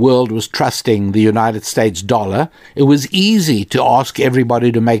 When the world was trusting the United States dollar, it was easy to ask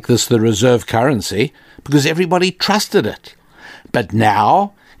everybody to make this the reserve currency because everybody trusted it. But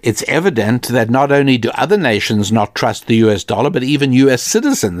now it's evident that not only do other nations not trust the US dollar, but even US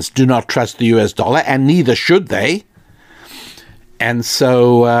citizens do not trust the US dollar, and neither should they. And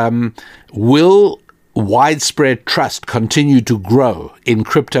so will widespread trust continue to grow in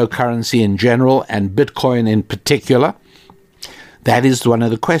cryptocurrency in general and Bitcoin in particular? That is one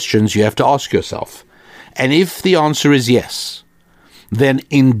of the questions you have to ask yourself. And if the answer is yes, then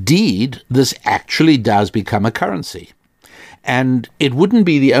indeed this actually does become a currency. And it wouldn't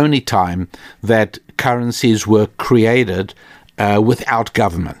be the only time that currencies were created without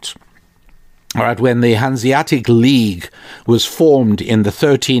government. All right, when the Hanseatic League was formed in the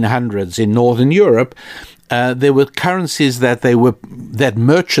 1300s in Northern Europe, there were currencies that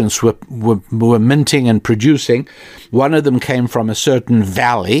merchants were minting and producing. One of them came from a certain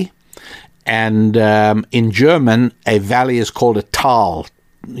valley, and in German, a valley is called a Tal,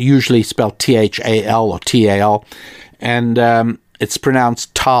 usually spelled T-H-A-L or T-A-L, and it's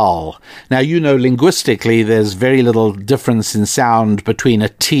pronounced Tal. Now, linguistically, there's very little difference in sound between a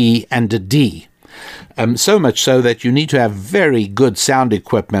T and a D. So much so that you need to have very good sound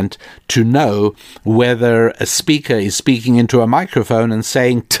equipment to know whether a speaker is speaking into a microphone and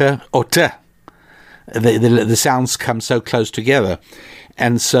saying T or T. The sounds come so close together.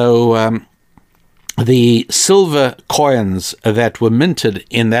 And so the silver coins that were minted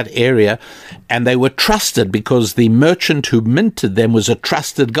in that area, and they were trusted because the merchant who minted them was a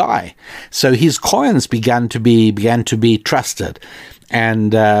trusted guy. So his coins began to be trusted.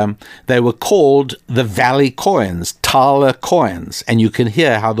 And they were called the Valley coins, Thaler coins. And you can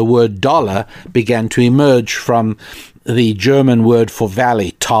hear how the word dollar began to emerge from the German word for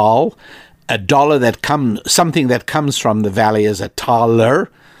valley, Tal. A dollar something that comes from the valley is a Thaler,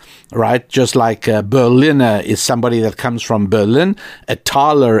 right? Just like a Berliner is somebody that comes from Berlin. A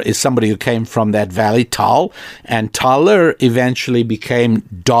Thaler is somebody who came from that valley, Tal. And Thaler eventually became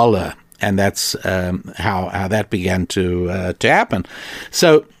dollar. And that's how that began to happen.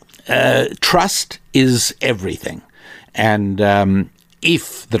 So trust is everything, and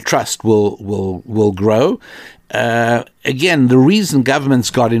if the trust will grow, again, the reason governments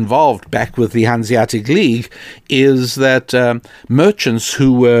got involved back with the Hanseatic League is that merchants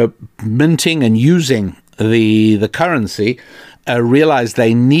who were minting and using the currency realized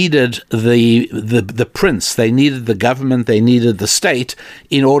they needed the prince, they needed the government, they needed the state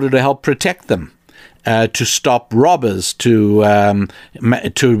in order to help protect them, to stop robbers, to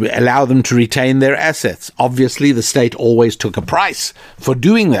allow them to retain their assets. Obviously, the state always took a price for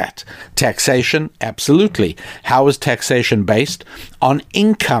doing that. Taxation, absolutely. How is taxation based? On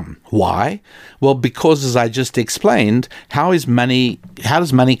income. Why? Well, because, as I just explained, how does money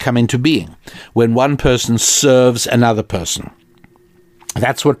come into being? When one person serves another person.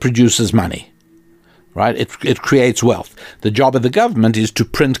 That's what produces money, right? It creates wealth. The job of the government is to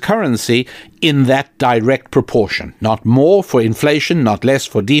print currency in that direct proportion. Not more for inflation, not less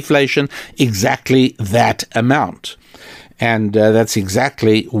for deflation, exactly that amount. And that's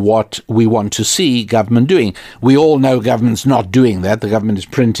exactly what we want to see government doing. We all know government's not doing that. The government is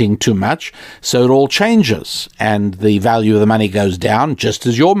printing too much, so it all changes. And the value of the money goes down, just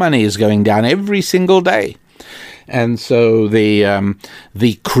as your money is going down every single day. And so the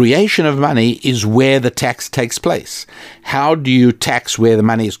creation of money is where the tax takes place. How do you tax where the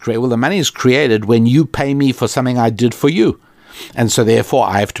money is created? Well, the money is created when you pay me for something I did for you. And so therefore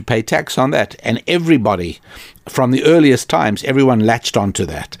I have to pay tax on that. And everybody, from the earliest times, everyone latched onto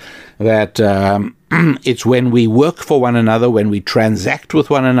that it's when we work for one another, when we transact with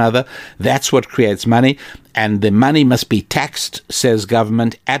one another, that's what creates money. And the money must be taxed, says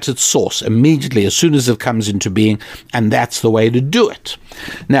government, at its source, immediately, as soon as it comes into being, and that's the way to do it.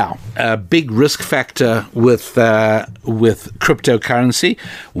 Now, a big risk factor with cryptocurrency,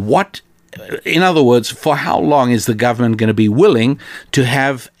 in other words, for how long is the government going to be willing to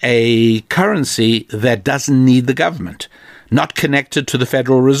have a currency that doesn't need the government? Not connected to the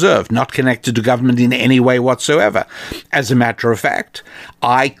Federal Reserve, not connected to government in any way whatsoever. As a matter of fact,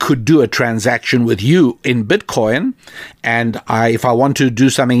 I could do a transaction with you in Bitcoin, and if I want to do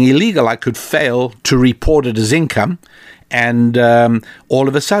something illegal, I could fail to report it as income, and all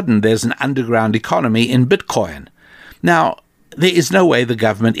of a sudden there's an underground economy in Bitcoin. Now, there is no way the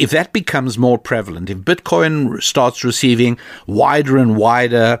government, if that becomes more prevalent, if Bitcoin starts receiving wider and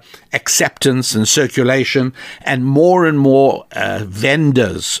wider acceptance and circulation, and more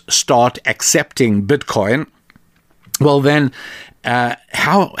vendors start accepting Bitcoin, well then,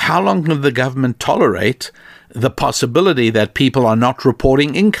 how long can the government tolerate the possibility that people are not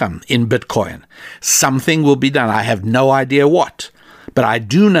reporting income in Bitcoin? Something will be done. I have no idea what. But I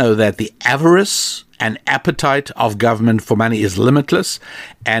do know that the avarice and appetite of government for money is limitless,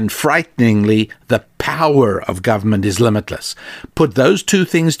 and frighteningly, the power of government is limitless. Put those two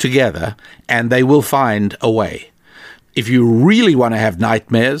things together, and they will find a way. If you really want to have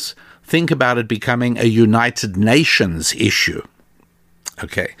nightmares, think about it becoming a United Nations issue.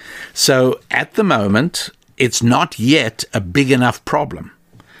 Okay, so at the moment, it's not yet a big enough problem,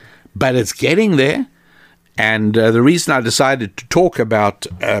 but it's getting there. And the reason I decided to talk about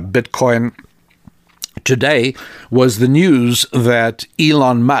Bitcoin today was the news that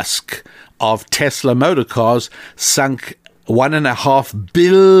Elon Musk of Tesla Motor Cars sunk $1.5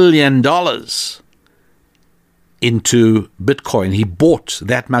 billion into Bitcoin. He bought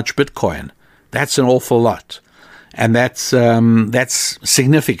that much Bitcoin. That's an awful lot. And that's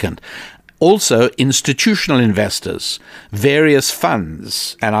significant. Also, institutional investors, various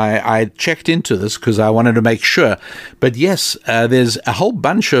funds, and I checked into this because I wanted to make sure. But yes, there's a whole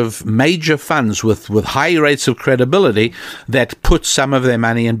bunch of major funds with high rates of credibility that put some of their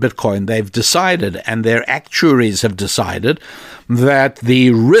money in Bitcoin. They've decided, and their actuaries have decided, that the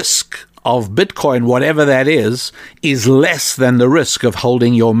risk of Bitcoin, whatever that is less than the risk of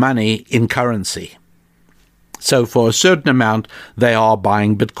holding your money in currency. So for a certain amount, they are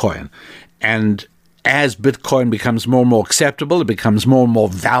buying Bitcoin. And as Bitcoin becomes more and more acceptable, it becomes more and more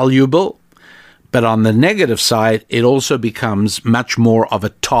valuable. But on the negative side, it also becomes much more of a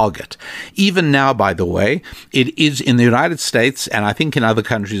target. Even now, by the way, it is in the United States, and I think in other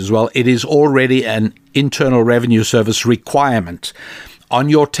countries as well, it is already an Internal Revenue Service requirement. On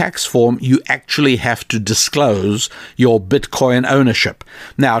your tax form, you actually have to disclose your Bitcoin ownership.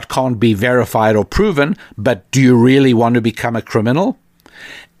 Now, it can't be verified or proven, but do you really want to become a criminal?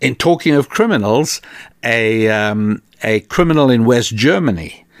 In talking of criminals, a criminal in West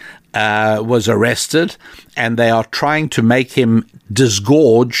Germany was arrested, and they are trying to make him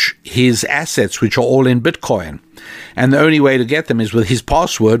disgorge his assets, which are all in Bitcoin. And the only way to get them is with his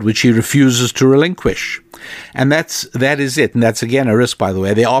password, which he refuses to relinquish. And that is it. And that's, again, a risk, by the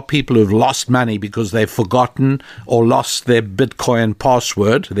way. There are people who've lost money because they've forgotten or lost their Bitcoin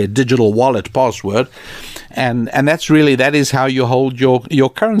password, their digital wallet password. And that is how you hold your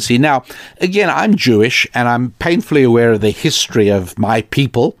currency. Now, again, I'm Jewish, and I'm painfully aware of the history of my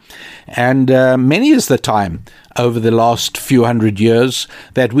people. And many is the time over the last few hundred years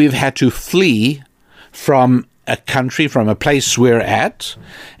that we've had to flee from a country, from a place we're at,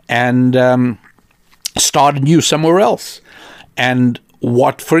 and start anew somewhere else. And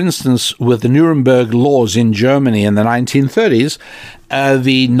what, for instance, with the Nuremberg laws in Germany in the 1930s,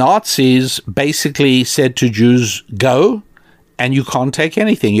 the Nazis basically said to Jews, go, and you can't take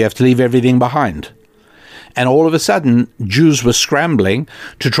anything. You have to leave everything behind. And all of a sudden, Jews were scrambling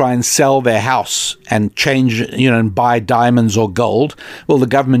to try and sell their house and change, and buy diamonds or gold. Well, the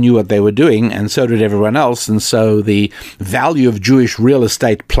government knew what they were doing, and so did everyone else. And so the value of Jewish real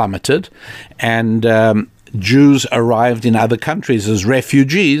estate plummeted, and Jews arrived in other countries as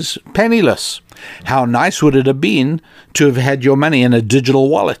refugees, penniless. How nice would it have been to have had your money in a digital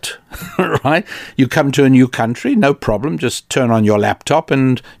wallet, right? You come to a new country, no problem, just turn on your laptop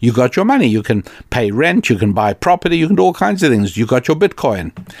and you got your money. You can pay rent, you can buy property, you can do all kinds of things. You got your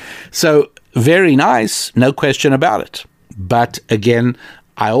Bitcoin. So very nice, no question about it. But again,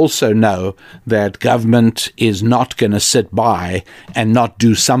 I also know that government is not going to sit by and not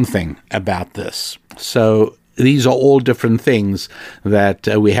do something about this. So these are all different things that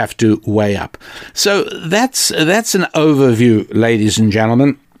we have to weigh up. So that's an overview, ladies and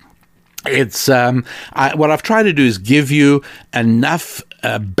gentlemen. It's what I've tried to do is give you enough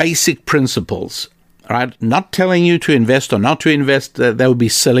basic principles. Right? Not telling you to invest or not to invest, that would be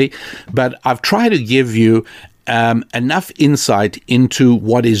silly, but I've tried to give you enough insight into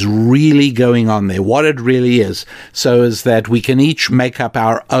what is really going on there, what it really is, so as that we can each make up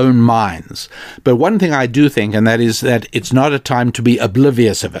our own minds. But one thing I do think, and that is that it's not a time to be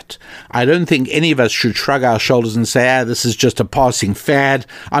oblivious of it. I don't think any of us should shrug our shoulders and say, this is just a passing fad,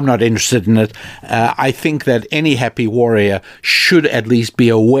 I'm not interested in it. I think that any happy warrior should at least be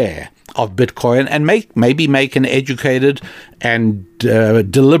aware of Bitcoin and maybe make an educated and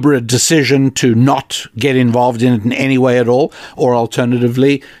deliberate decision to not get involved in it in any way at all, or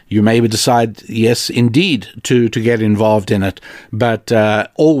alternatively, you maybe decide, yes, indeed, to get involved in it, but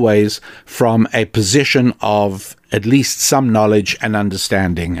always from a position of at least some knowledge and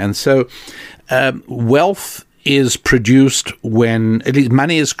understanding. And so wealth is produced when, at least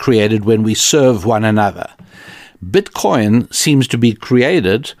money is created when we serve one another. Bitcoin seems to be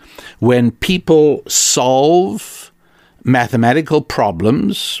created when people solve mathematical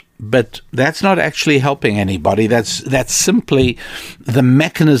problems, but that's not actually helping anybody. That's simply the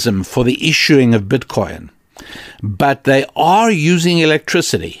mechanism for the issuing of Bitcoin. But they are using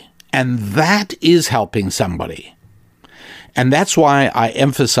electricity, and that is helping somebody. And that's why I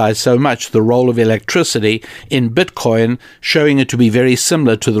emphasize so much the role of electricity in Bitcoin, showing it to be very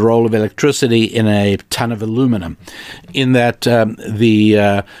similar to the role of electricity in a ton of aluminum, in that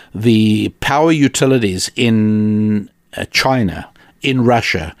the power utilities in China, in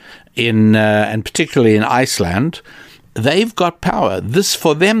Russia, and particularly in Iceland, they've got power.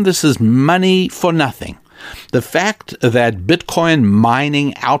 For them, this is money for nothing. The fact that Bitcoin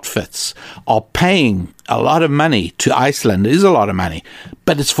mining outfits are paying a lot of money to Iceland is a lot of money,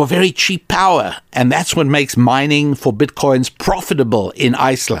 but it's for very cheap power, and that's what makes mining for Bitcoins profitable in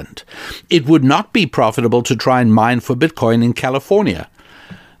Iceland. It would not be profitable to try and mine for Bitcoin in California.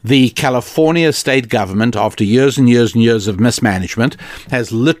 The California state government, after years and years and years of mismanagement,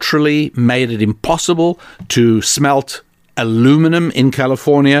 has literally made it impossible to smelt aluminum in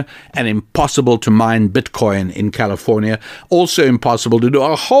California and impossible to mine Bitcoin in California. Also impossible to do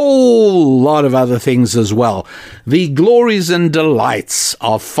a whole lot of other things as well. The glories and delights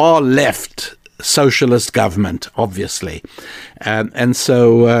of far left socialist government, obviously.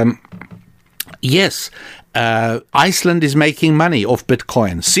 Yes, Iceland is making money off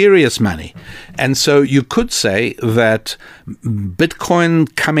Bitcoin, serious money. And so you could say that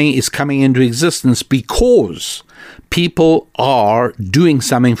Bitcoin is coming into existence because people are doing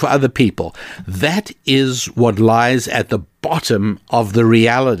something for other people. That is what lies at the bottom of the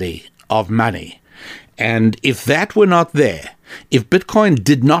reality of money. And if that were not there, if Bitcoin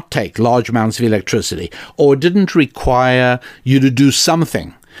did not take large amounts of electricity or didn't require you to do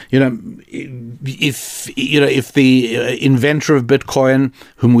something, if the inventor of Bitcoin,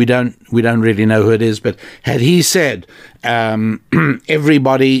 whom we don't really know who it is, but had he said,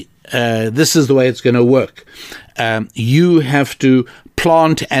 everybody, this is the way it's going to work. You have to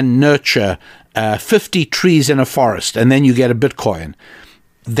plant and nurture 50 trees in a forest, and then you get a Bitcoin.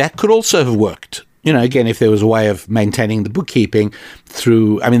 That could also have worked. Again, if there was a way of maintaining the bookkeeping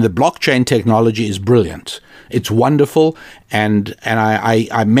the blockchain technology is brilliant. It's wonderful, and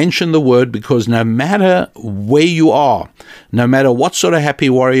I mention the word because no matter where you are, no matter what sort of happy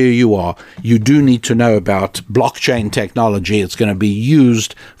warrior you are, you do need to know about blockchain technology. It's going to be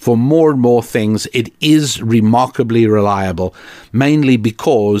used for more and more things. It is remarkably reliable, mainly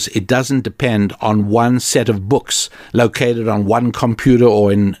because it doesn't depend on one set of books located on one computer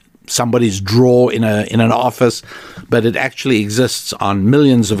or in somebody's drawer in an office, but it actually exists on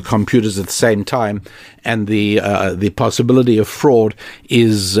millions of computers at the same time, and the possibility of fraud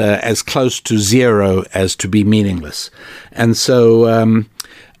is as close to zero as to be meaningless. And so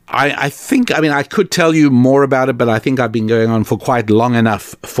I think, I could tell you more about it, but I think I've been going on for quite long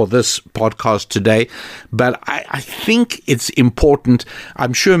enough for this podcast today. But I think it's important.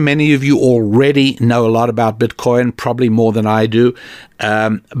 I'm sure many of you already know a lot about Bitcoin, probably more than I do.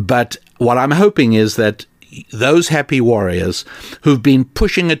 But what I'm hoping is that those happy warriors who've been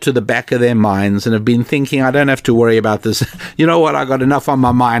pushing it to the back of their minds and have been thinking, I don't have to worry about this. You know what? I got enough on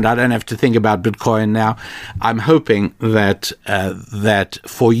my mind. I don't have to think about Bitcoin now. I'm hoping that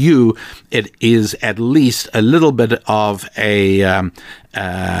for you, it is at least a little bit of a,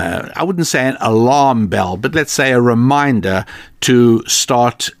 I wouldn't say an alarm bell, but let's say a reminder to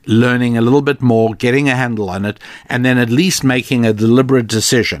start learning a little bit more, getting a handle on it, and then at least making a deliberate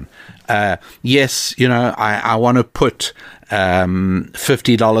decision. Yes, I want to put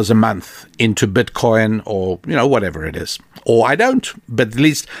 $50 a month into Bitcoin or, whatever it is. Or I don't, but at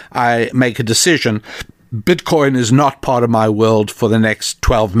least I make a decision. Bitcoin is not part of my world for the next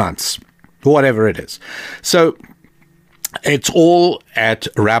 12 months, whatever it is. So it's all at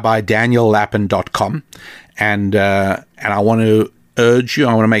RabbiDanielLapin.com. And I want to urge you,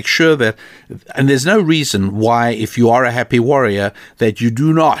 I want to make sure that, and there's no reason why, if you are a happy warrior, that you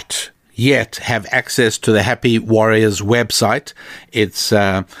do not yet have access to the Happy Warriors website. It's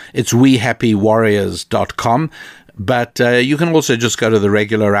wehappywarriors.com. But you can also just go to the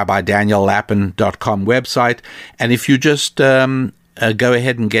regular RabbiDanielLapin.com website. And if you just go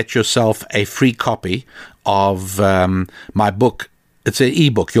ahead and get yourself a free copy of my book. It's an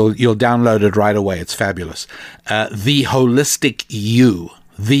ebook. You'll download it right away. It's fabulous. The Holistic You.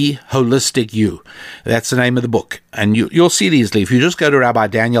 The Holistic You. That's the name of the book. And you'll see it easily. If you just go to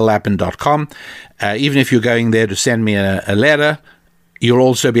RabbiDanielLapin.com, even if you're going there to send me a letter, you'll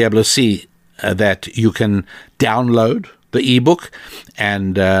also be able to see that you can download the ebook,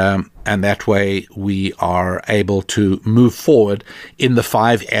 and that way we are able to move forward in the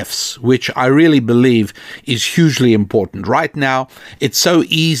 5 F's, which I really believe is hugely important. Right now, it's so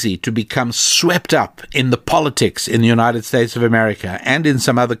easy to become swept up in the politics in the United States of America and in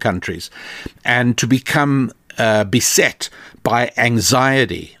some other countries, and to become beset by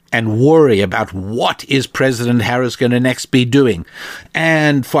anxiety and worry about what is President Harris going to next be doing,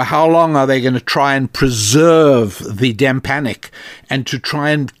 and for how long are they going to try and preserve the Dem panic and to try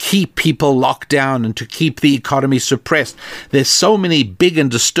and keep people locked down and to keep the economy suppressed. There's so many big and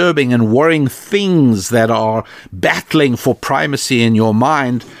disturbing and worrying things that are battling for primacy in your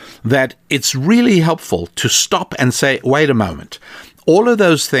mind that it's really helpful to stop and say, wait a moment. All of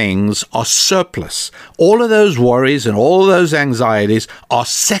those things are surplus. All of those worries and all of those anxieties are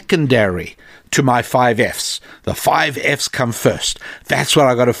secondary to my 5 F's. The 5 F's come first. That's what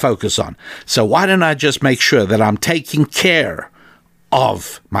I got to focus on. So why don't I just make sure that I'm taking care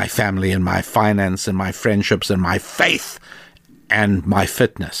of my family and my finance and my friendships and my faith and my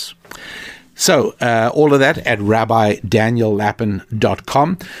fitness? So all of that at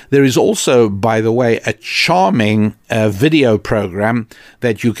RabbiDanielLapin.com. There is also, by the way, a charming video program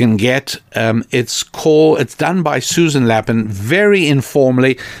that you can get. It's done by Susan Lapin, very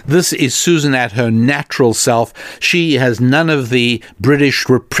informally. This is Susan at her natural self. She has none of the British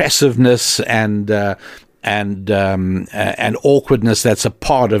repressiveness and awkwardness that's a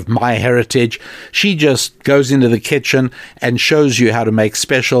part of my heritage. She just goes into the kitchen and shows you how to make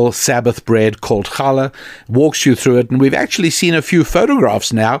special Sabbath bread called challah, walks you through it, and we've actually seen a few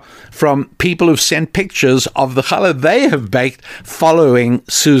photographs now from people who've sent pictures of the challah they have baked following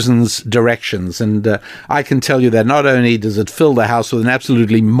Susan's directions. And I can tell you that not only does it fill the house with an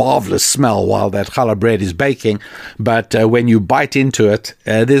absolutely marvelous smell while that challah bread is baking, but when you bite into it,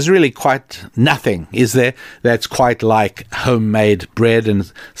 there's really quite nothing, is there? That's quite like homemade bread,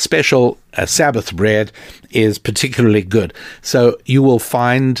 and special Sabbath bread is particularly good. So you will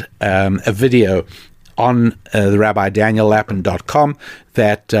find a video on the RabbiDanielLapin.com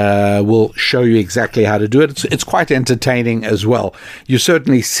that will show you exactly how to do it. It's quite entertaining as well. You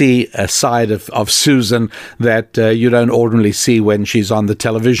certainly see a side of Susan that you don't ordinarily see when she's on the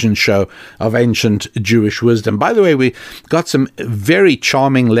television show of Ancient Jewish Wisdom. By the way, we got some very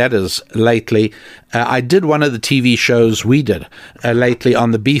charming letters lately. I did one of the TV shows we did lately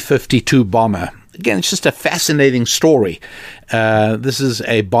on the B-52 bomber. Again, it's just a fascinating story. This is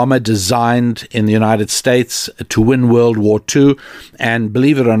a bomber designed in the United States to win World War II, and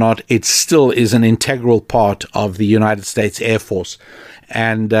believe it or not, it still is an integral part of the United States Air Force.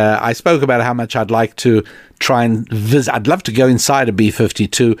 And I spoke about how much I'd like to try and visit. I'd love to go inside a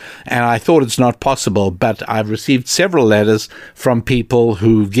B-52, and I thought it's not possible, but I've received several letters from people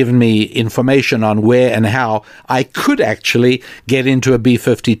who've given me information on where and how I could actually get into a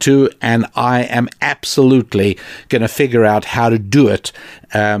B-52, and I am absolutely going to figure out how to do it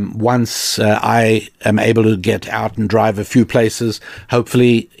once I am able to get out and drive a few places,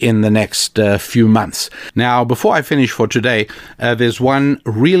 hopefully in the next few months. Now, before I finish for today, there's one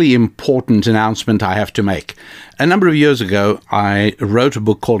really important announcement I have to make. A number of years ago, I wrote a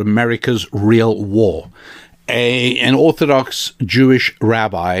book called America's Real War. An Orthodox Jewish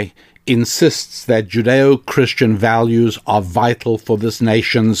rabbi insists that Judeo-Christian values are vital for this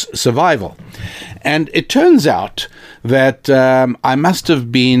nation's survival. And it turns out that I must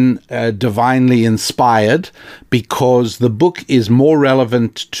have been divinely inspired, because the book is more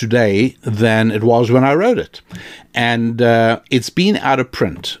relevant today than it was when I wrote it. And it's been out of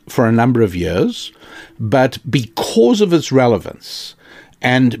print for a number of years, but because of its relevance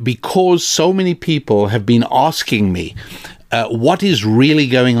and because so many people have been asking me, what is really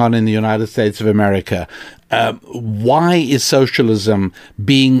going on in the United States of America? Why is socialism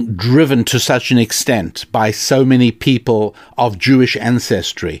being driven to such an extent by so many people of Jewish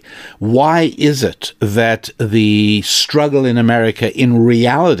ancestry? Why is it that the struggle in America in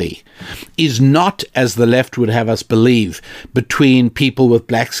reality is not, as the left would have us believe, between people with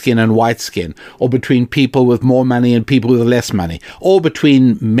black skin and white skin, or between people with more money and people with less money, or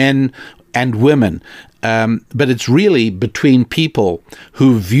between men and women? But it's really between people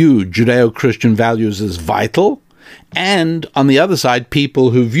who view Judeo-Christian values as vital and on the other side,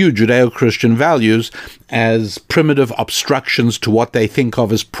 people who view Judeo-Christian values as primitive obstructions to what they think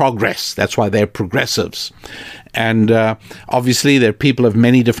of as progress. That's why they're progressives. And obviously, there are people of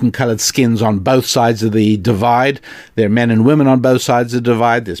many different colored skins on both sides of the divide. There are men and women on both sides of the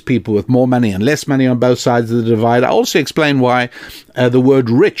divide. There's people with more money and less money on both sides of the divide. I also explain why the word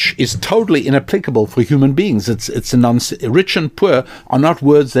rich is totally inapplicable for human beings. Rich and poor are not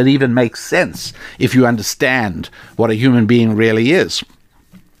words that even make sense if you understand what a human being really is.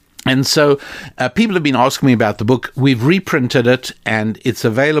 And so people have been asking me about the book. We've reprinted it, and it's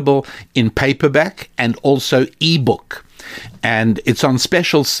available in paperback and also ebook. And it's on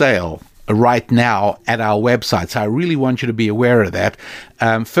special sale right now at our website. So I really want you to be aware of that.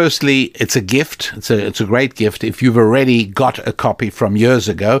 Firstly, it's a gift. It's a great gift. If you've already got a copy from years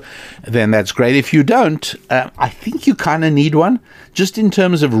ago, then that's great. If you don't, I think you kind of need one, just in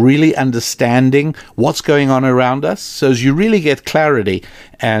terms of really understanding what's going on around us. So as you really get clarity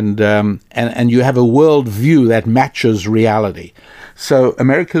and you have a world view that matches reality. So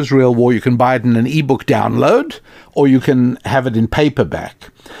America's Real War, you can buy it in an ebook download, or you can have it in paperback.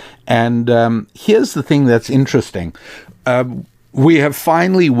 And here's the thing that's interesting. We have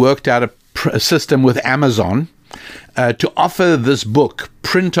finally worked out a system with Amazon to offer this book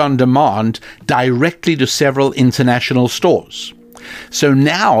print on demand directly to several international stores. So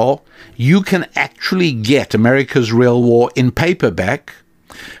now you can actually get America's Real War in paperback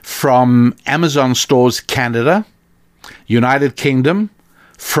from Amazon stores Canada, United Kingdom,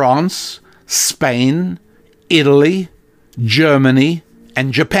 France, Spain, Italy, Germany,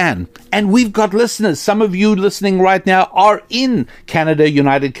 and Japan. And we've got listeners. Some of you listening right now are in Canada,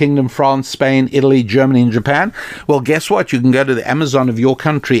 United Kingdom, France, Spain, Italy, Germany, and Japan. Well, guess what? You can go to the Amazon of your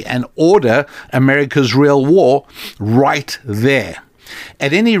country and order America's Real War right there.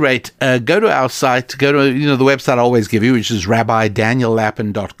 At any rate, go to our site, go to the website I always give you, which is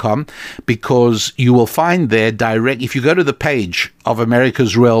RabbiDanielLapin.com, because you will find there direct, if you go to the page of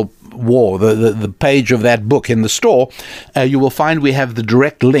America's Real War, the page of that book in the store, you will find we have the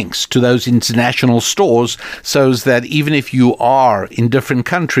direct links to those international stores, so that even if you are in different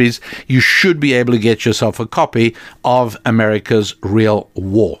countries, you should be able to get yourself a copy of America's Real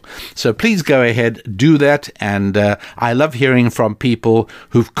War. So please go ahead, do that, and I love hearing from people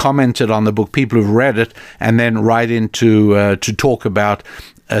who've commented on the book, people who've read it, and then write into to talk about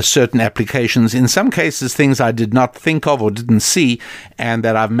certain applications, in some cases things I did not think of or didn't see, and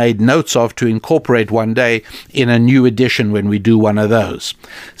that I've made notes of to incorporate one day in a new edition when we do one of those.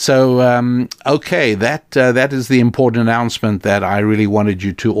 So, okay, that is the important announcement that I really wanted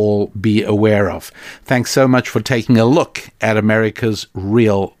you to all be aware of. Thanks so much for taking a look at America's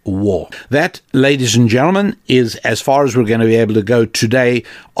Real War. That, ladies and gentlemen, is as far as we're going to be able to go today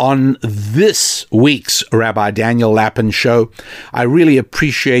on this week's Rabbi Daniel Lapin Show. I really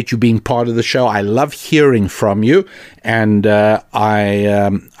appreciate you being part of the show. I love hearing from you, and I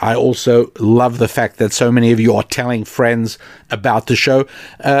also love the fact that so many of you are telling friends about the show.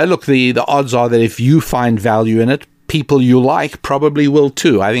 Look, the odds are that if you find value in it, people you like probably will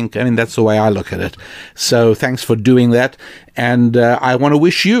too. I mean, that's the way I look at it. So thanks for doing that, and I want to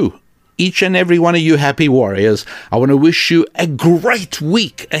wish you, each and every one of you happy warriors, I want to wish you a great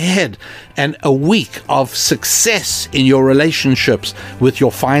week ahead, and a week of success in your relationships with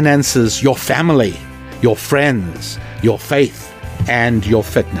your finances, your family, your friends, your faith, and your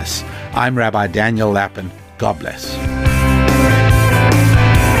fitness. I'm Rabbi Daniel Lapin. God bless.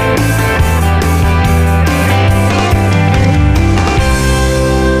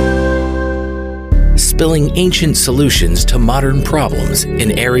 Spilling ancient solutions to modern problems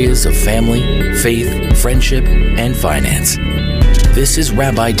in areas of family, faith, friendship, and finance. This is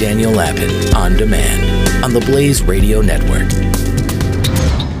Rabbi Daniel Lapin On Demand on the Blaze Radio Network.